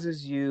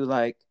causes you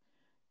like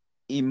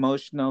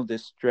emotional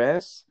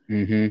distress,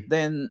 hmm.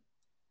 then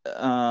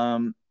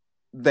um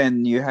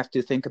you have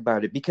to think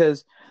about it,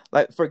 because,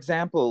 like, for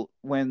example,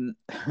 when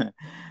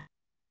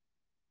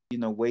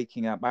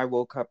waking up, I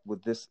woke up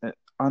with this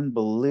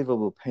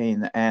unbelievable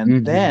pain, and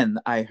Hmm.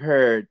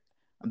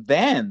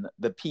 then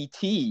the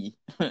PT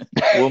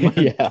woman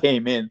Yeah.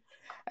 came in,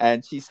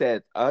 and she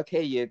said,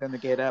 "Okay, you're gonna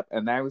get up."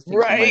 And I was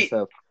thinking to Right.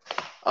 myself,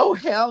 "Oh,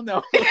 hell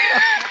no!"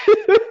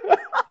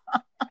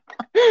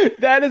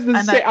 That is the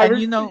and same. I I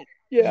and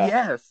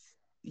yeah.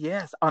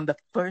 yes, on the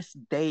first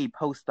day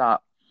post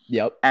op.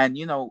 Yep. And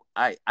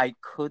I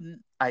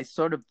couldn't, I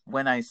sort of,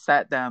 when I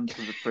sat down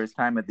for the first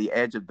time at the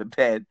edge of the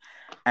bed,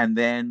 and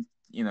then,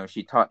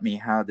 she taught me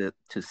how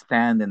to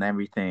stand and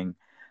everything.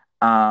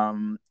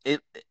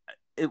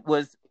 It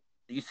was,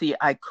 you see,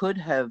 I could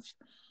have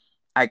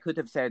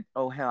said,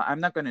 "Oh hell,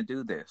 I'm not going to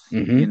do this,"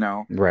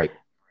 Right.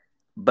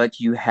 but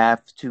you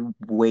have to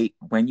wait.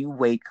 When you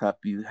wake up,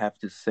 you have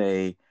to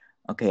say,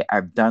 "Okay,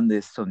 I've done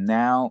this, so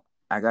now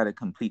I got to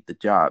complete the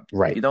job." You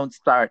Right. don't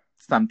start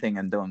something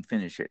and don't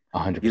finish it.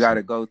 You got 100%.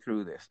 to go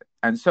through this.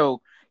 And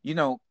so,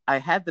 I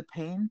had the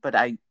pain, but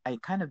I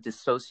kind of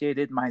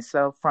dissociated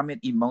myself from it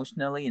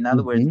emotionally. In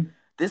other words, Mm-hmm.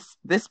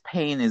 this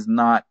pain is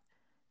not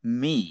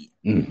me.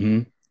 Mm-hmm.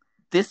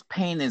 This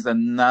pain is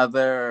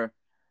another,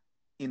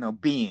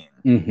 being.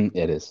 Mm-hmm.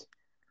 It is.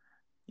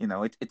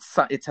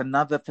 It's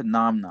another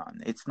phenomenon.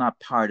 It's not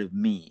part of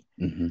me.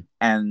 Mm-hmm.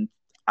 And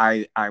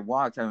I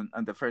walked, and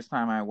the first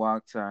time I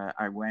walked,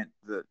 I went.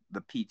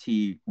 The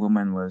PT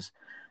woman was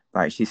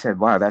like, she said,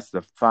 "Wow, that's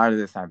the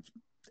farthest I've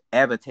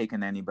ever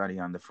taken anybody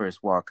on the first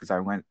walk," because I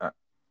went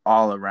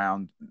all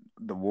around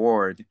the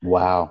ward,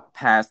 Wow.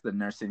 past the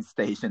nursing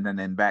station, and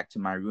then back to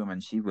my room,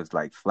 and she was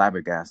like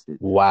flabbergasted.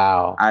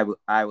 Wow.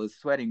 I was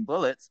sweating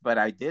bullets, but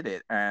I did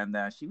it, and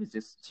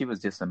she was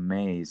just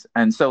amazed.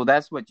 And so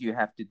that's what you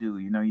have to do.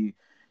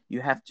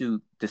 You have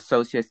to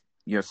dissociate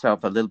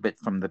yourself a little bit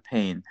from the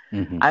pain.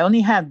 Mm-hmm. I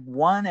only had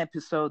one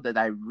episode that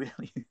I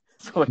really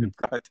sort of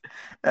got,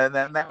 and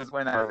then that was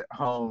when I was at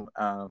home.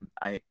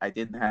 I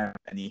didn't have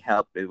any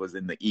help. It was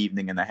in the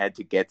evening, and I had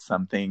to get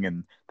something,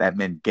 and that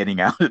meant getting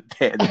out of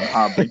bed and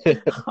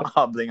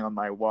hobbling on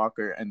my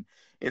walker. And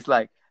it's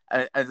like,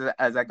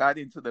 as I got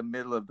into the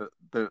middle of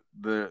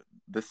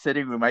the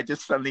sitting room, I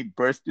just suddenly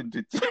burst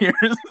into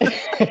tears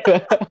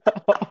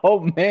Oh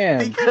man.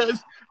 because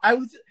I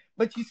was.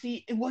 But you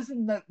see, it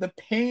wasn't the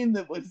pain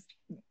that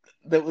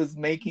was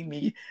making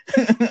me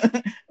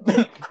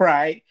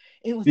cry.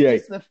 It was Yeah.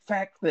 just the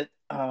fact that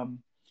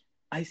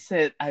I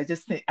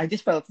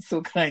just felt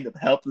so kind of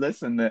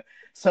helpless and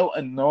so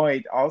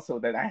annoyed also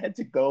that I had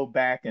to go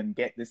back and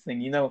get this thing.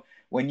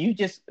 When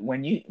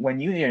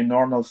you're your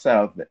normal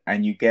self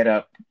and you get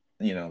up,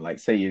 like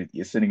say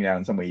you're sitting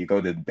down somewhere, you go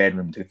to the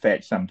bedroom to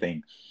fetch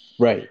something.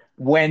 Right.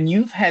 When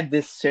you've had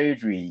this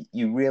surgery,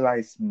 you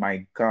realize,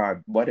 my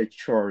God, what a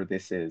chore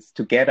this is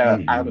to get out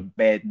Mm-hmm. of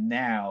bed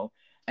now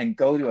and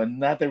go to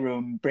another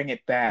room, bring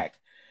it back.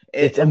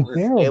 It, It's it was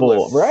it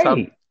was unbearable. some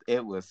Right.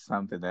 it was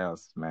something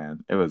else,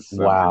 man. It was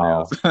something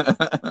else.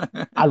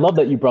 Wow. I love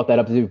that you brought that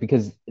up too,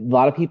 because a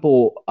lot of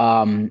people,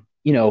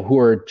 who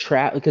are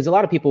trapped, because a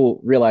lot of people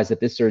realize that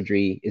this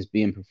surgery is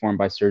being performed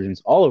by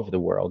surgeons all over the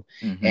world,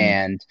 Hmm.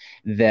 and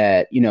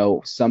that,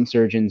 some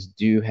surgeons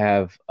do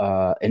have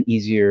an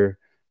easier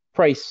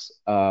price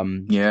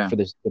Yeah. for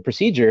the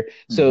procedure.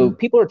 So Hmm.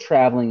 people are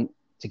traveling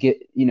to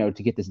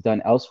get this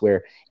done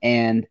elsewhere,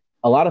 and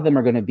a lot of them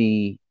are going to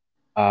be,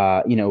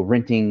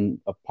 renting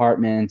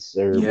apartments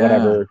or Yeah.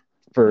 whatever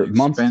The for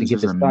months to get expense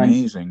is this done.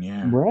 amazing.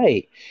 Yeah.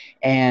 Right.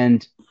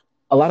 And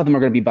a lot of them are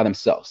going to be by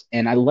themselves.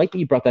 And I like that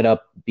you brought that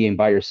up, being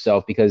by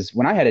yourself, because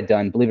when I had it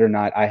done, believe it or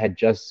not, I had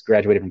just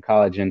graduated from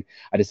college and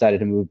I decided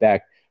to move back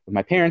with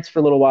my parents for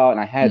a little while, and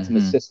I had some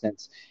Hmm.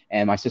 assistance,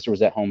 and my sister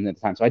was at home at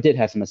the time. So I did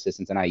have some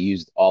assistance, and I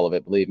used all of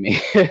it, believe me,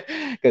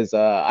 because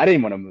I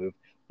didn't want to move.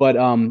 But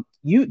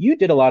you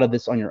did a lot of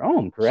this on your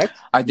own, correct?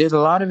 I did a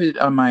lot of it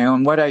on my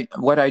own. What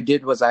I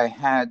did was I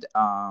had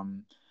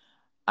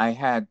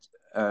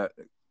uh,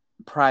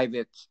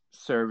 private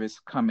service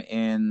come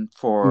in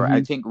for, I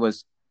Hmm. think it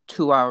was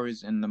 2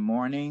 hours in the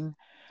morning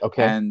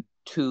Okay. and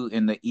two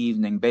in the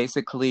evening,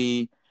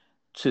 basically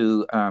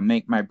to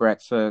make my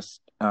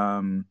breakfast,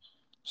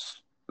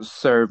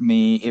 serve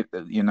me, if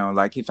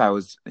like if I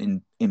was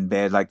in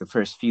bed, like the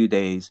first few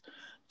days,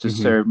 to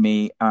Hmm. serve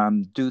me,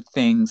 do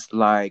things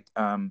like,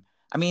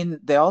 I mean,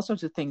 there are all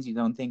sorts of things you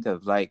don't think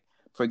of, like,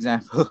 for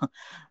example,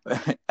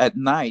 at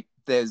night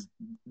there's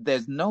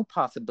no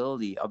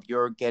possibility of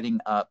your getting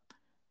up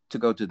to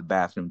go to the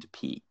bathroom to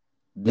pee.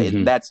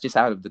 Hmm. That's just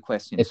out of the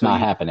question. It's So not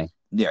you happening.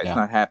 Yeah, it's Yeah.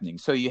 not happening.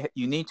 So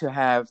you need to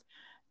have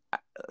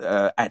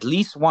at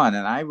least one,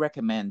 and I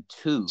recommend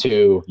two,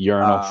 Two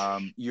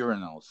urinals.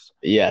 urinals.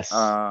 Yes.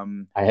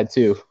 Um, I had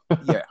two.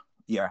 yeah,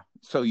 yeah.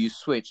 So you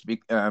switch,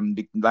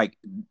 like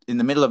in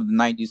the middle of the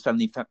night, you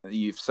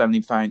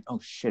suddenly find, oh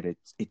shit,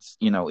 it's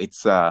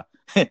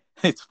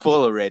it's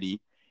full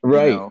already.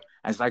 Right.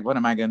 It's like, what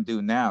am I gonna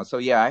do now? So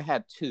yeah, I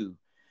had two.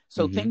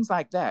 So Hmm. things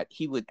like that.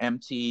 He would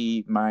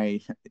empty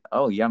my,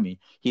 oh yummy.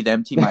 He'd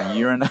empty my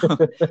urinal.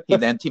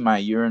 He'd empty my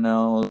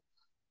urinal,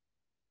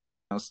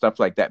 stuff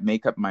like that.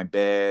 Make up my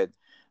bed,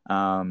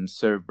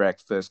 serve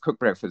breakfast, cook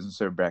breakfast, and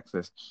serve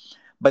breakfast.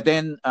 But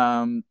then,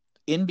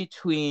 in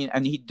between,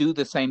 and he'd do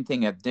the same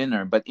thing at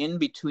dinner. But in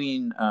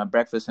between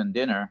breakfast and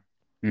dinner,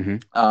 Hmm.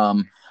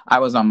 um, I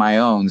was on my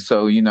own,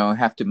 so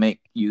have to make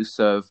use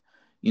of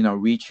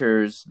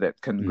reachers that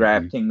can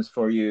grab Hmm. things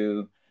for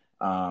you,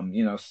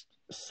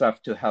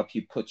 stuff to help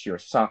you put your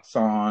socks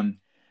on.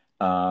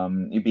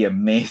 You'd be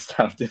amazed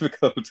how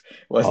difficult it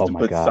was Oh to my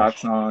put gosh.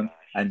 socks on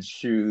and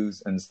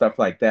shoes and stuff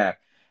like that.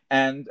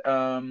 And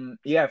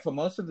yeah, for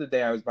most of the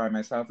day I was by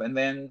myself, and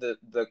then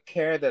the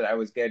care that I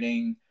was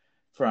getting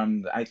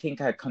from, I think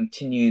I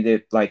continued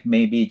it like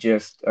maybe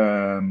just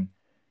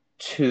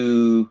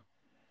two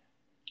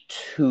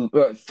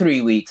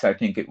 3 weeks, I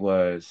think it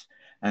was.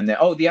 And then,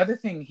 oh, the other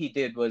thing he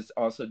did was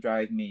also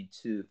drive me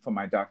to for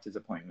my doctor's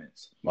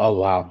appointments. Oh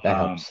wow, that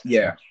helps.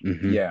 Yeah,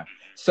 Mm-hmm. yeah.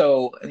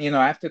 So,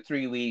 after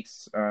 3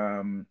 weeks,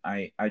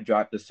 I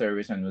dropped the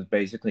service and was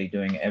basically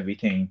doing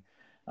everything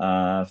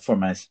for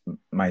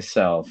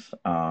myself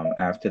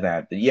after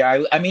that. But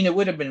yeah, I mean, it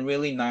would have been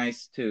really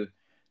nice to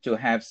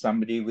have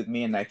somebody with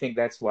me, and I think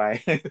that's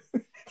why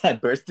I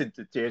burst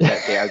into tears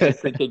that day. I was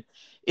just thinking,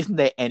 isn't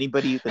there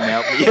anybody who can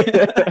help me?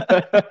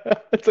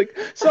 It's like,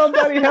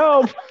 somebody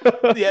help.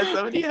 Yeah,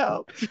 somebody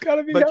help. It's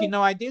gotta be But help.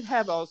 I did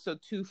have also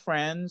two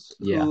friends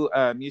Yeah, who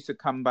used to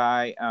come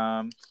by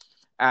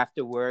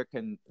after work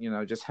and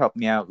just help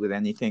me out with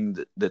anything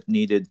that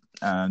needed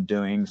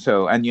doing.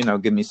 So, and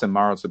give me some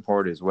moral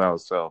support as well.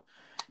 So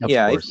of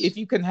yeah, if course.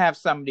 you can have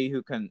somebody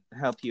who can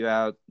help you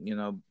out,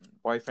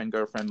 boyfriend,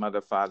 girlfriend,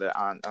 mother, father,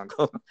 aunt,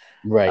 uncle,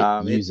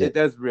 Right. it, Use it it.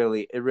 does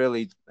really, it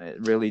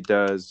really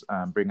does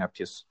bring up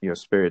your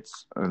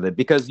spirits a little,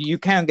 because you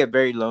can get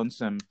very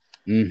lonesome,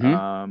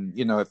 Mm-hmm.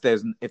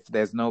 if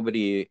there's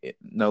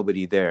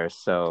nobody there.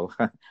 So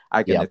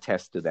I can Yep.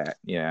 attest to that.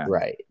 Yeah.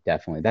 Right.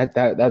 Definitely.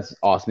 That's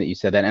awesome that you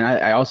said that. And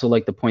I also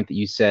like the point that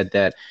you said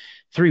that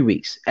 3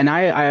 weeks. And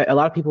a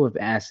lot of people have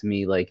asked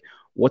me like,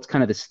 what's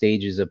kind of the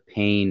stages of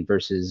pain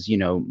versus,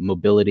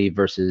 mobility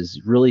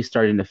versus really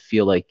starting to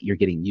feel like you're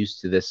getting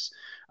used to this,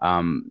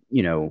 um,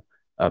 you know,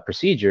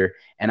 procedure.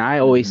 And I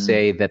always Hmm.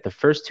 say that the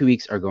first 2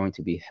 weeks are going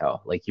to be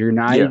hell. Like you're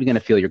not Yeah. even going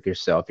to feel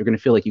yourself. You're going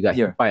to feel like you got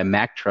Yeah. hit by a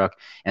Mack truck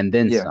and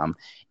then Yeah. some.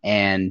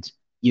 And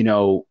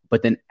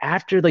but then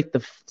after like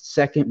the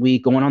second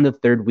week, going on the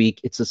third week,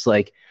 it's just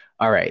like,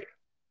 all right,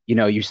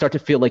 you start to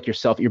feel like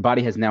yourself, your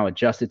body has now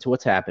adjusted to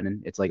what's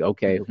happening. It's like,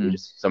 okay, Hmm.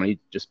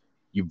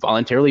 you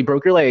voluntarily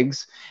broke your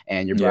legs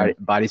and your Yeah.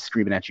 body's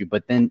screaming at you.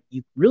 But then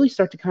you really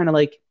start to kind of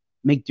like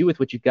make do with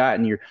what you've got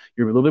and you're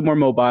a little bit more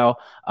mobile.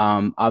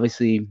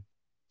 Obviously,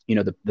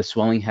 the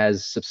swelling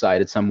has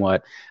subsided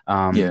somewhat.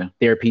 Yeah.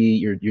 Therapy,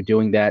 you're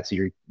doing that, so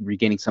you're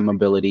regaining some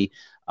mobility.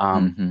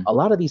 Hmm. A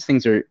lot of these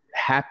things are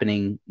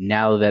happening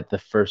now that the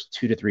first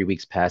 2 to 3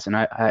 weeks pass, and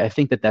I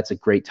think that that's a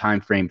great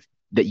time frame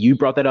that you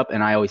brought that up,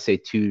 and I always say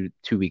two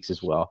weeks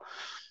as well.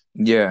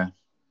 Yeah.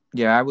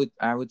 Yeah,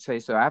 I would say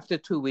so. After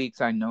 2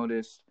 weeks, I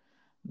noticed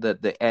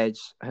that the edge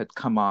had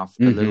come off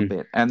a little Hmm.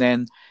 bit, and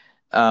then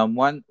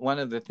one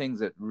of the things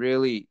that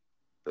really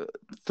uh,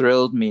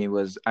 thrilled me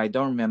was, I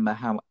don't remember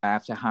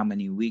how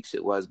many weeks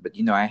it was, but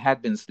I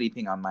had been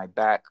sleeping on my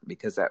back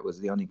because that was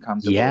the only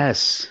comfortable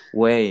Yes.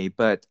 way.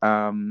 But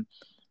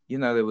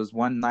there was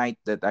one night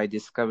that I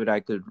discovered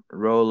I could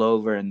roll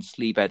over and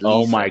sleep at Oh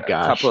least my a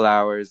gosh. couple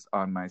hours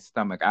on my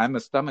stomach. I'm a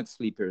stomach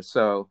sleeper,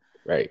 so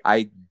Right.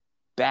 I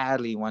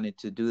badly wanted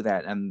to do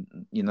that. And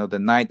the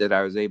night that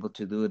I was able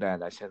to do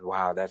that, I said,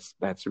 "Wow,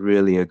 that's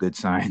really a good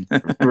sign."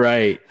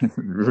 Right.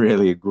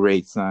 Really a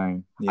great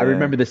sign. I Yeah.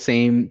 remember the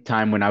same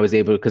time when I was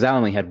able, because I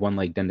only had one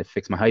leg done to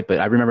fix my height, but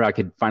I remember I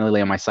could finally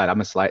lay on my side. I'm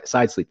a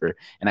side sleeper,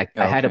 and I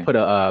had to Okay. put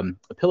a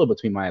pillow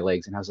between my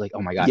legs, and I was like,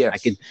 oh my gosh, I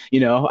can,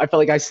 Yes. I felt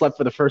like I slept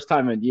for the first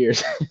time in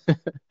years.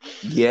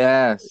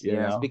 Yes. you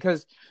Yes. know?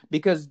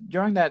 Because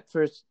during that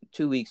first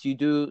 2 weeks, you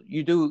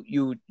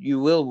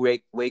will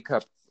wake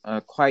up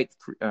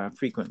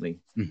frequently,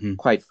 Hmm.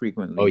 quite Oh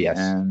frequently, yes.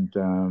 and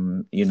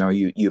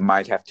you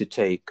might have to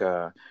take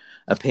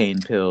a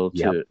pain pill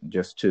Yep.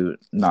 to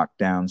knock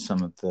down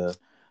some of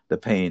the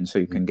pain so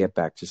you can Hmm. get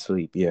back to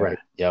sleep. Yeah. Right.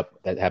 Yep.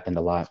 That happened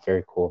a lot.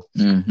 Very cool.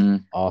 Hmm.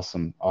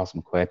 Awesome.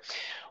 Awesome, Quay.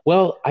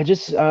 Well, I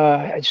just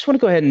want to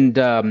go ahead and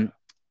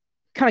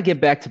kind of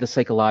get back to the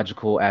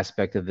psychological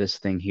aspect of this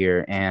thing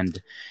here, and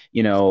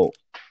you know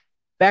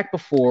back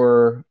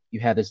before you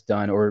had this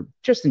done, or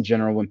just in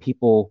general, when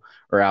people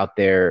are out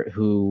there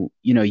who,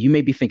 you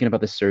may be thinking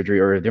about the surgery,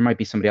 or there might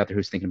be somebody out there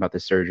who's thinking about the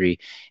surgery,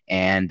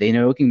 and they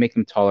know it can make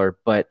them taller,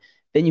 but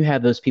then you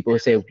have those people who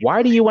say,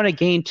 why do you want to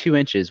gain 2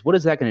 inches? What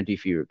is that going to do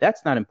for you?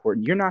 That's not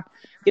important. You're not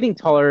getting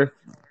taller,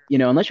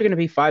 unless you're going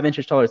to be 5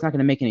 inches taller, it's not going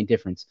to make any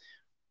difference.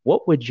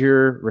 What would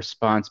your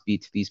response be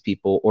to these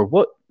people,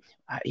 or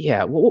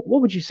yeah,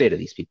 what would you say to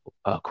these people,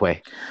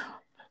 Quay?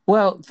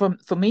 Well,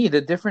 for me,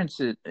 the difference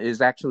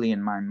is actually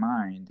in my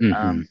mind.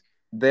 Hmm.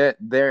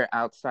 They're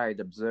outside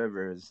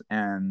observers,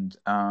 and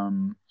uh,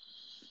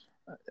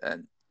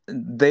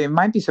 they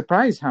might be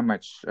surprised how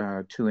much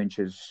 2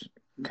 inches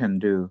can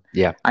do.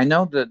 Yeah. I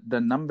know that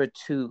the number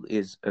two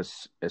is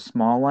a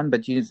small one,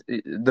 but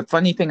the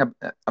funny thing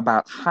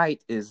about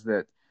height is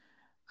that,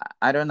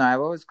 I don't know.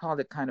 I've always called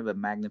it kind of a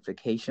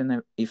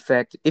magnification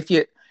effect.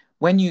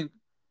 When you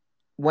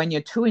when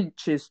you're 2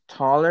 inches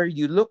taller,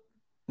 you look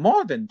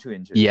more than 2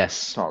 inches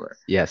Yes. taller.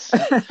 Yes.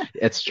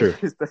 It's true.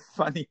 It's the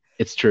funny.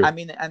 It's true. I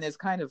mean, and it's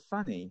kind of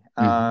funny.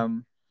 Hmm.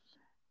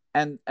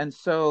 And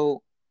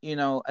so,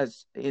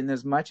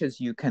 as much as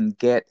you can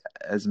get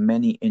as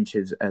many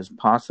inches as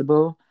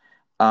possible,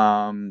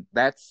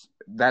 That's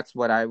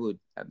what I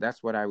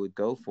would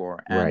go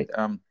for. Right.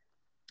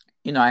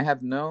 And I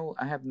have no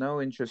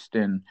interest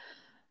in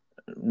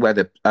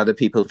whether other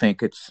people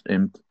think it's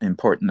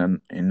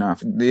important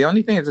enough. The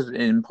only thing that's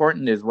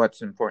important is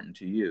what's important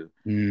to you,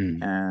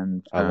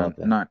 and I love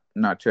that.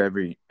 not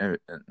to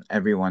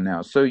everyone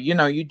else. So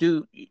you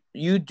do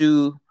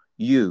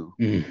you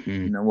Hmm.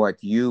 you know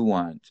what you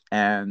want,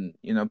 and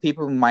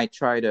people might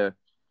try to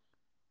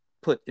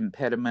put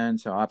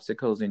impediments or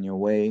obstacles in your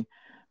way,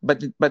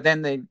 but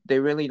then they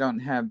really don't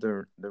have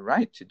the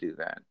right to do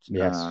that.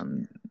 Yes.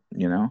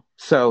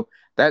 So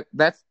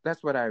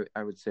that's what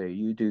I would say.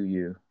 You do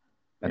you.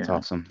 That's Yeah.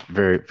 awesome.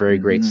 Very, very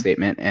great Hmm.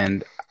 statement.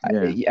 And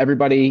Yeah.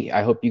 everybody,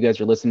 I hope you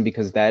guys are listening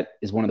because that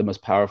is one of the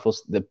most powerful,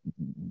 the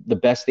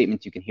best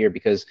statements you can hear.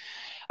 Because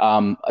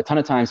a ton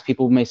of times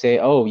people may say,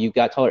 "Oh, you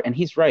got taller," and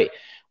he's right.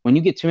 When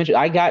you get 2 inches,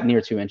 I got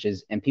near 2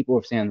 inches, and people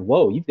were saying,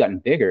 "Whoa, you've gotten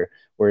bigger."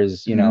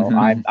 Whereas, Hmm.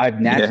 I've Yeah.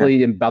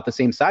 naturally am about the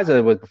same size as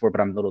I was before,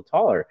 but I'm a little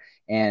taller.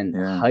 And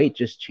Yeah. height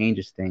just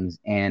changes things.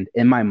 And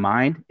in my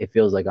mind, it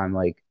feels like I'm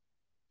like,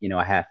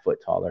 a half foot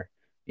taller,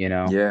 you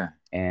know, Yeah.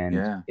 and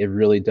Yeah. it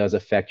really does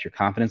affect your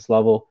confidence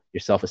level, your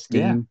Yeah.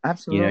 self-esteem, your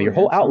Absolutely.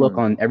 whole outlook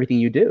Absolutely. on everything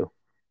you do.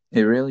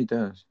 It really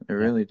does. It Yeah,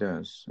 really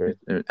does. very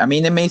cool. I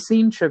mean, it may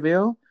seem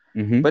trivial,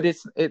 Hmm. but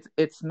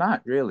it's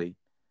not really,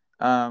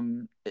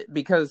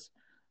 because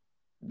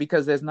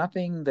there's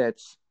nothing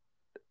that's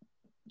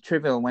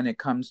trivial when it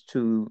comes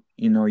to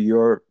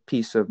your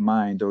peace of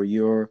mind or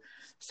your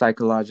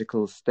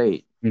psychological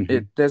state. Hmm.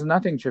 There's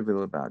nothing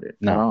trivial about it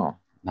at No,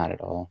 all. not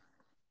at all.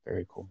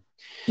 Very cool.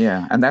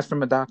 Yeah, and that's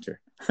from a doctor.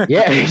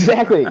 Yeah,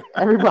 exactly.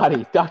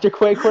 Everybody, Dr.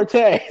 Quay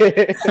Corte,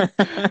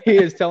 he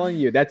is telling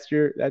you that's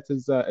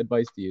his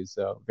advice to you.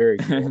 So very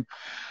cool.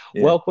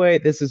 Yeah. Well, Quay,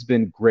 this has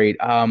been great.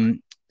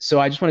 So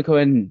I just want to go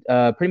ahead and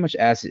pretty much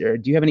ask,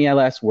 do you have any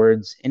last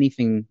words?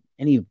 Anything?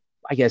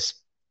 I guess,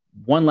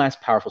 one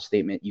last powerful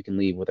statement you can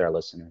leave with our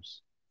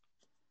listeners?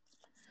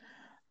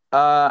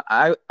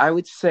 I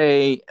would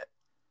say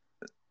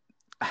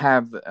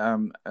have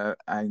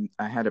I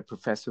had a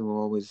professor who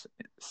always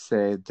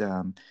said,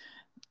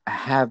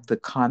 have the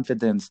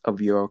confidence of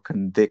your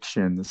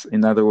convictions.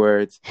 In other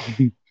words,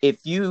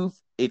 if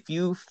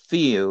you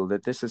feel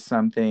that this is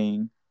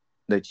something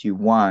that you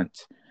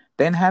want,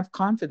 then have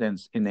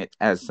confidence in it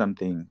as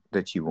something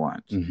that you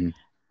want, Hmm.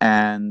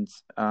 and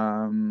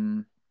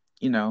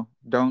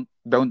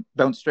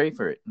don't stray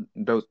for it.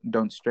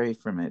 Don't stray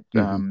from it.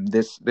 Hmm.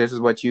 This is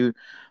what you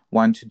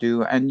want to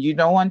do, and you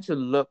don't want to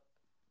look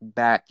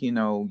back,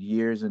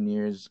 years and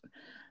years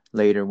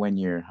later when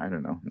you're, I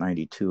don't know,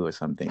 92 or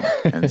something,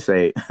 and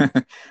say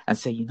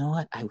you know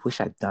what, I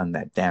wish I'd done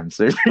that damn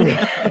surgery.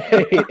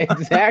 Right,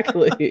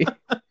 exactly.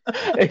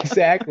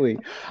 Exactly.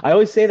 I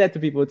always say that to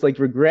people. It's like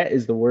regret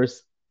is the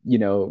worst,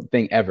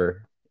 thing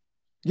ever.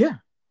 Yeah.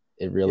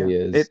 It Yeah. really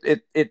is.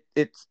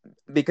 It's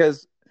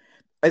because,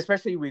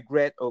 especially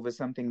regret over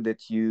something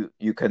that you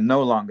can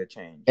no longer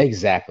change.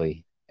 Exactly.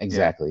 Yeah.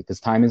 Exactly.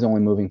 Because time is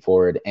only moving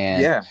forward.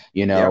 And, Yeah.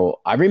 Yep.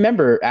 I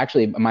remember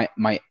actually my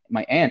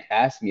aunt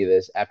asked me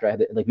this after I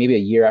had like maybe a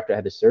year after I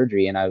had the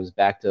surgery and I was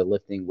back to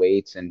lifting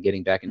weights and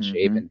getting back in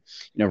shape Hmm.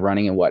 and,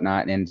 running and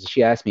whatnot. And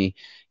she asked me,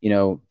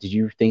 did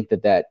you think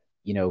that,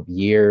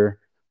 year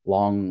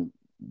long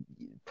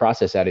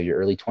process out of your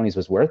early 20s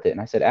was worth it? And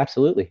I said,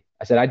 absolutely.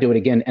 I said, I'd do it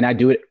again and I'd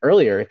do it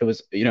earlier if it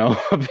was,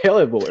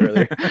 available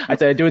earlier. I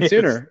said, I'd do it Yes.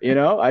 sooner,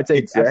 I'd say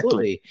Exactly.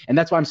 absolutely. And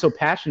that's why I'm so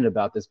passionate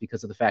about this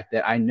because of the fact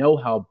that I know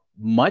how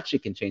much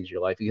it can change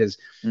your life because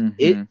Hmm.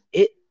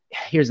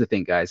 here's the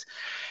thing, guys.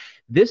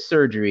 This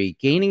surgery,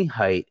 gaining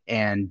height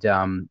and,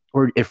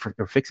 or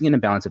fixing an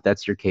imbalance, if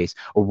that's your case,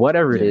 or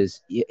whatever it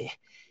Yeah. is,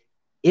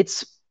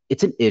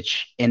 it's an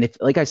itch. And if,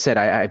 like I said,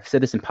 I've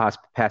said this in past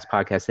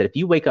podcasts that if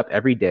you wake up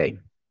every day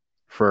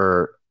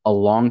for a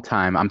long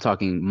time, I'm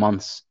talking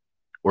months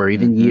or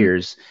even Hmm.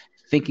 years,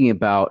 thinking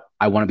about,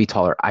 I want to be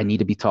taller. I need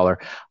to be taller.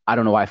 I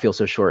don't know why I feel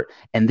so short.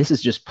 And this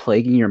is just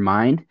plaguing your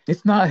mind.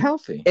 It's not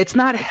healthy. It's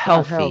not It's not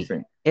healthy.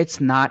 healthy. It's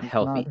not It's not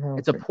healthy.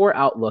 It's a healthy. poor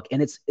outlook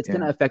and it's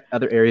going Yeah. to affect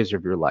other areas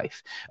of your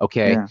life.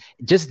 Okay. Yeah.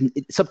 Just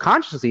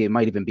subconsciously, it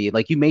might even be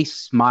like you may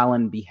smile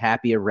and be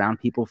happy around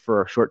people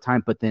for a short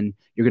time, but then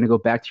you're going to go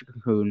back to your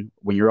cocoon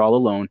when you're all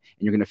alone and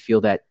you're going to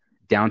feel that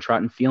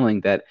downtrodden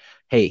feeling that,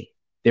 hey,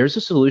 there's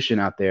a solution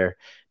out there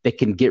that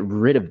can get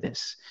rid of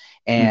this.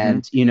 Hmm.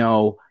 And,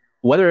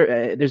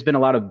 whether there's been a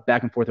lot of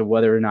back and forth of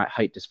whether or not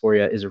height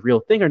dysphoria is a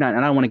real thing or not.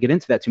 And I don't want to get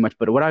into that too much,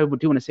 but what I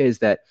do want to say is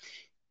that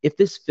if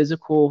this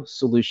physical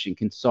solution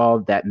can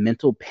solve that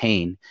mental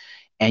pain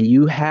and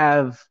you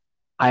have,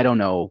 I don't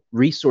know,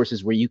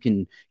 resources where you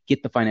can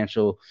get the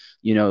financial,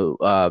 you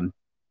know,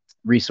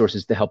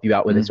 resources to help you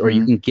out with this, or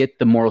you Hmm. can get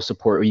the moral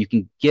support, or you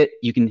can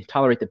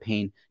tolerate the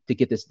pain to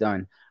get this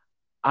done.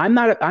 I'm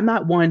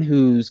not one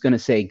who's going to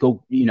say,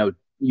 go,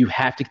 you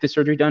have to get the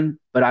surgery done.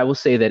 But I will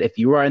say that if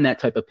you are in that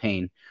type of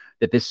pain,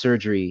 that this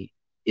surgery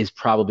is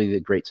probably the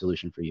great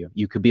solution for you.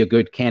 You could be a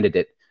good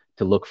candidate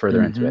to look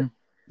further into it,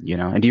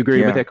 Hmm. And do you agree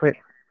with Yeah. that, Quit?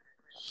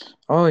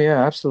 Oh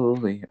yeah,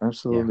 absolutely, Yeah.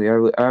 absolutely.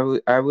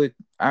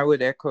 I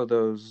would echo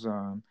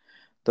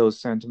those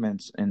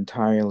sentiments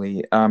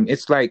entirely.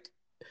 It's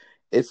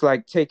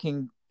like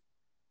taking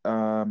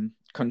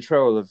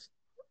control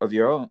of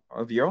your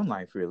own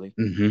life, really,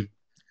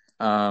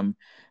 Mm-hmm. um,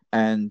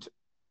 and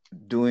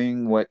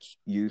doing what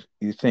you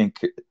think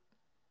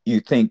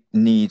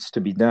needs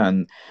to be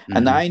done.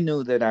 And Mm-hmm. I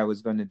knew that I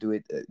was going to do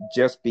it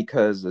just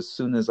because as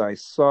soon as I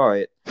saw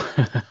it,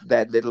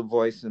 that little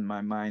voice in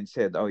my mind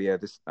said, "Oh yeah,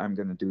 this I'm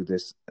going to do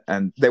this,"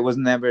 and there was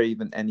never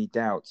even any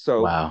doubt.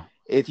 So Wow.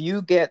 if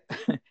you get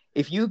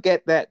if you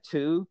get that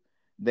too,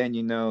 then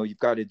you know you've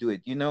got to do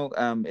it.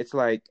 It's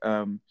like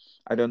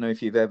I don't know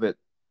if you've ever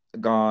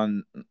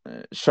gone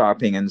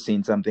shopping and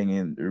seen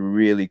something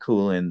really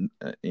cool in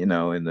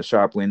the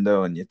shop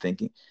window, and you're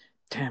thinking,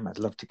 "Damn, I'd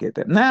love to get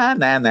that."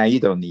 Nah, you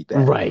don't need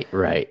that. Right,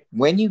 right.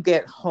 When you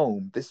get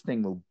home, this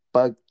thing will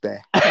bug the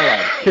hell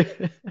out of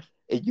you,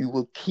 and you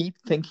will keep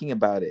thinking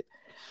about it.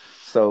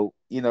 So,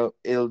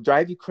 it'll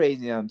drive you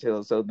crazy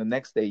until so the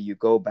next day you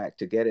go back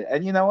to get it.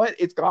 And you know what?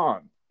 It's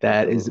gone.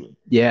 That is, So,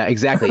 yeah,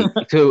 exactly.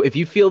 So if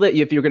you feel that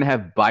if you're going to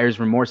have buyer's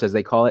remorse, as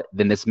they call it,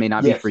 then this may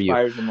not be for yes, you.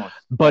 buyer's remorse.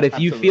 But if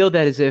you feel Absolutely.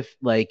 that as if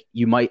like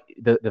you might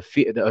the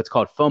fear, it's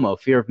called FOMO,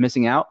 fear of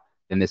missing out,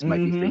 then this might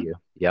be for Mm-hmm. you.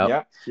 Yep.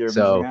 Yeah, fear of missing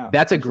So out.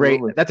 that's a great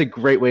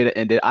Absolutely. way to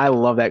end it. I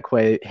love that,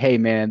 Quay. Hey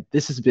man,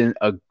 this has been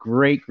a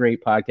great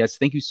podcast.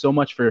 Thank you so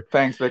much for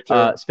Thanks,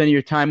 Victor. spending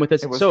your time with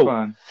us. It was So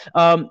fun.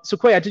 so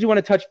Quay, I just want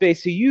to touch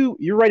base. So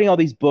you're writing all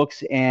these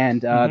books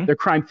and Mm-hmm. they're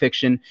crime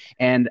fiction.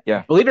 And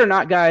Yeah. believe it or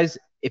not, guys,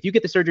 if you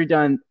get the surgery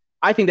done,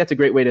 I think that's a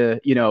great way to,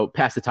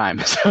 pass the time.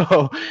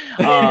 So,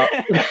 uh,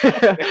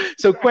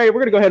 so Quay,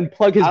 we're gonna go ahead and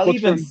plug his books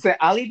from.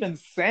 I'll even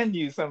send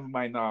you some of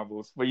my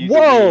novels for you to read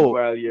Whoa!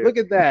 while you're Look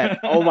at that!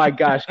 Oh my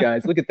gosh,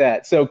 guys, look at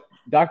that! So,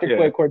 Dr. yeah.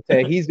 Quay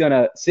Corte, he's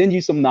gonna send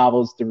you some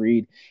novels to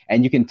read,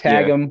 and you can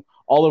tag Yeah. him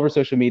all over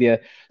social media.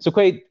 So,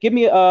 Quay, give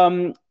me a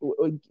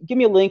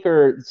link,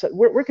 or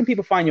where can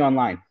people find you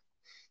online?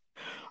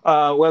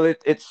 Well,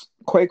 it's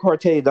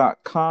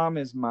quaycorte.com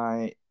is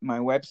my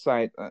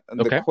website. And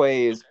the Okay.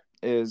 Quay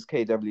is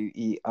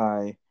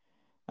Kwei,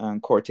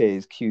 and Corte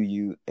is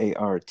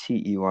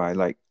Quartey,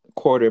 like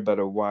quarter, but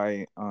a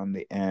Y on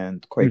the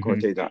end, Mm-hmm.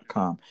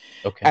 quaycorte.com.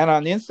 Okay. And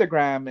on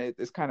Instagram,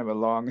 it's kind of a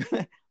long,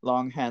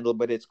 long handle,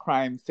 but it's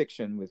crime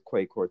fiction with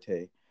Quay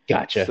Corte.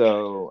 Gotcha.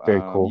 So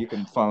Very cool. you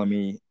can follow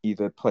me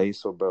either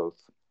place or both.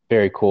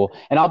 Very cool.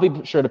 And I'll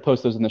be sure to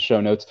post those in the show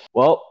notes.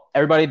 Well,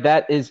 everybody,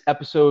 that is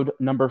episode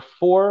number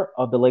 4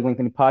 of the Leg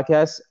Lengthening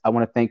Podcast. I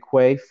want to thank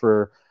Quay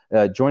for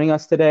joining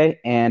us today.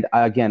 And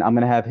again, I'm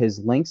going to have his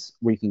links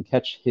where you can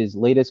catch his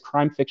latest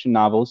crime fiction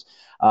novels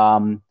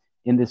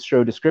in this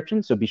show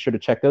description. So be sure to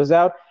check those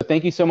out. So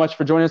thank you so much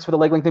for joining us for the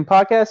Leg Lengthening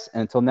Podcast.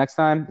 And until next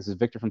time, this is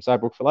Victor from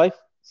Cyborg for Life,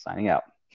 signing out.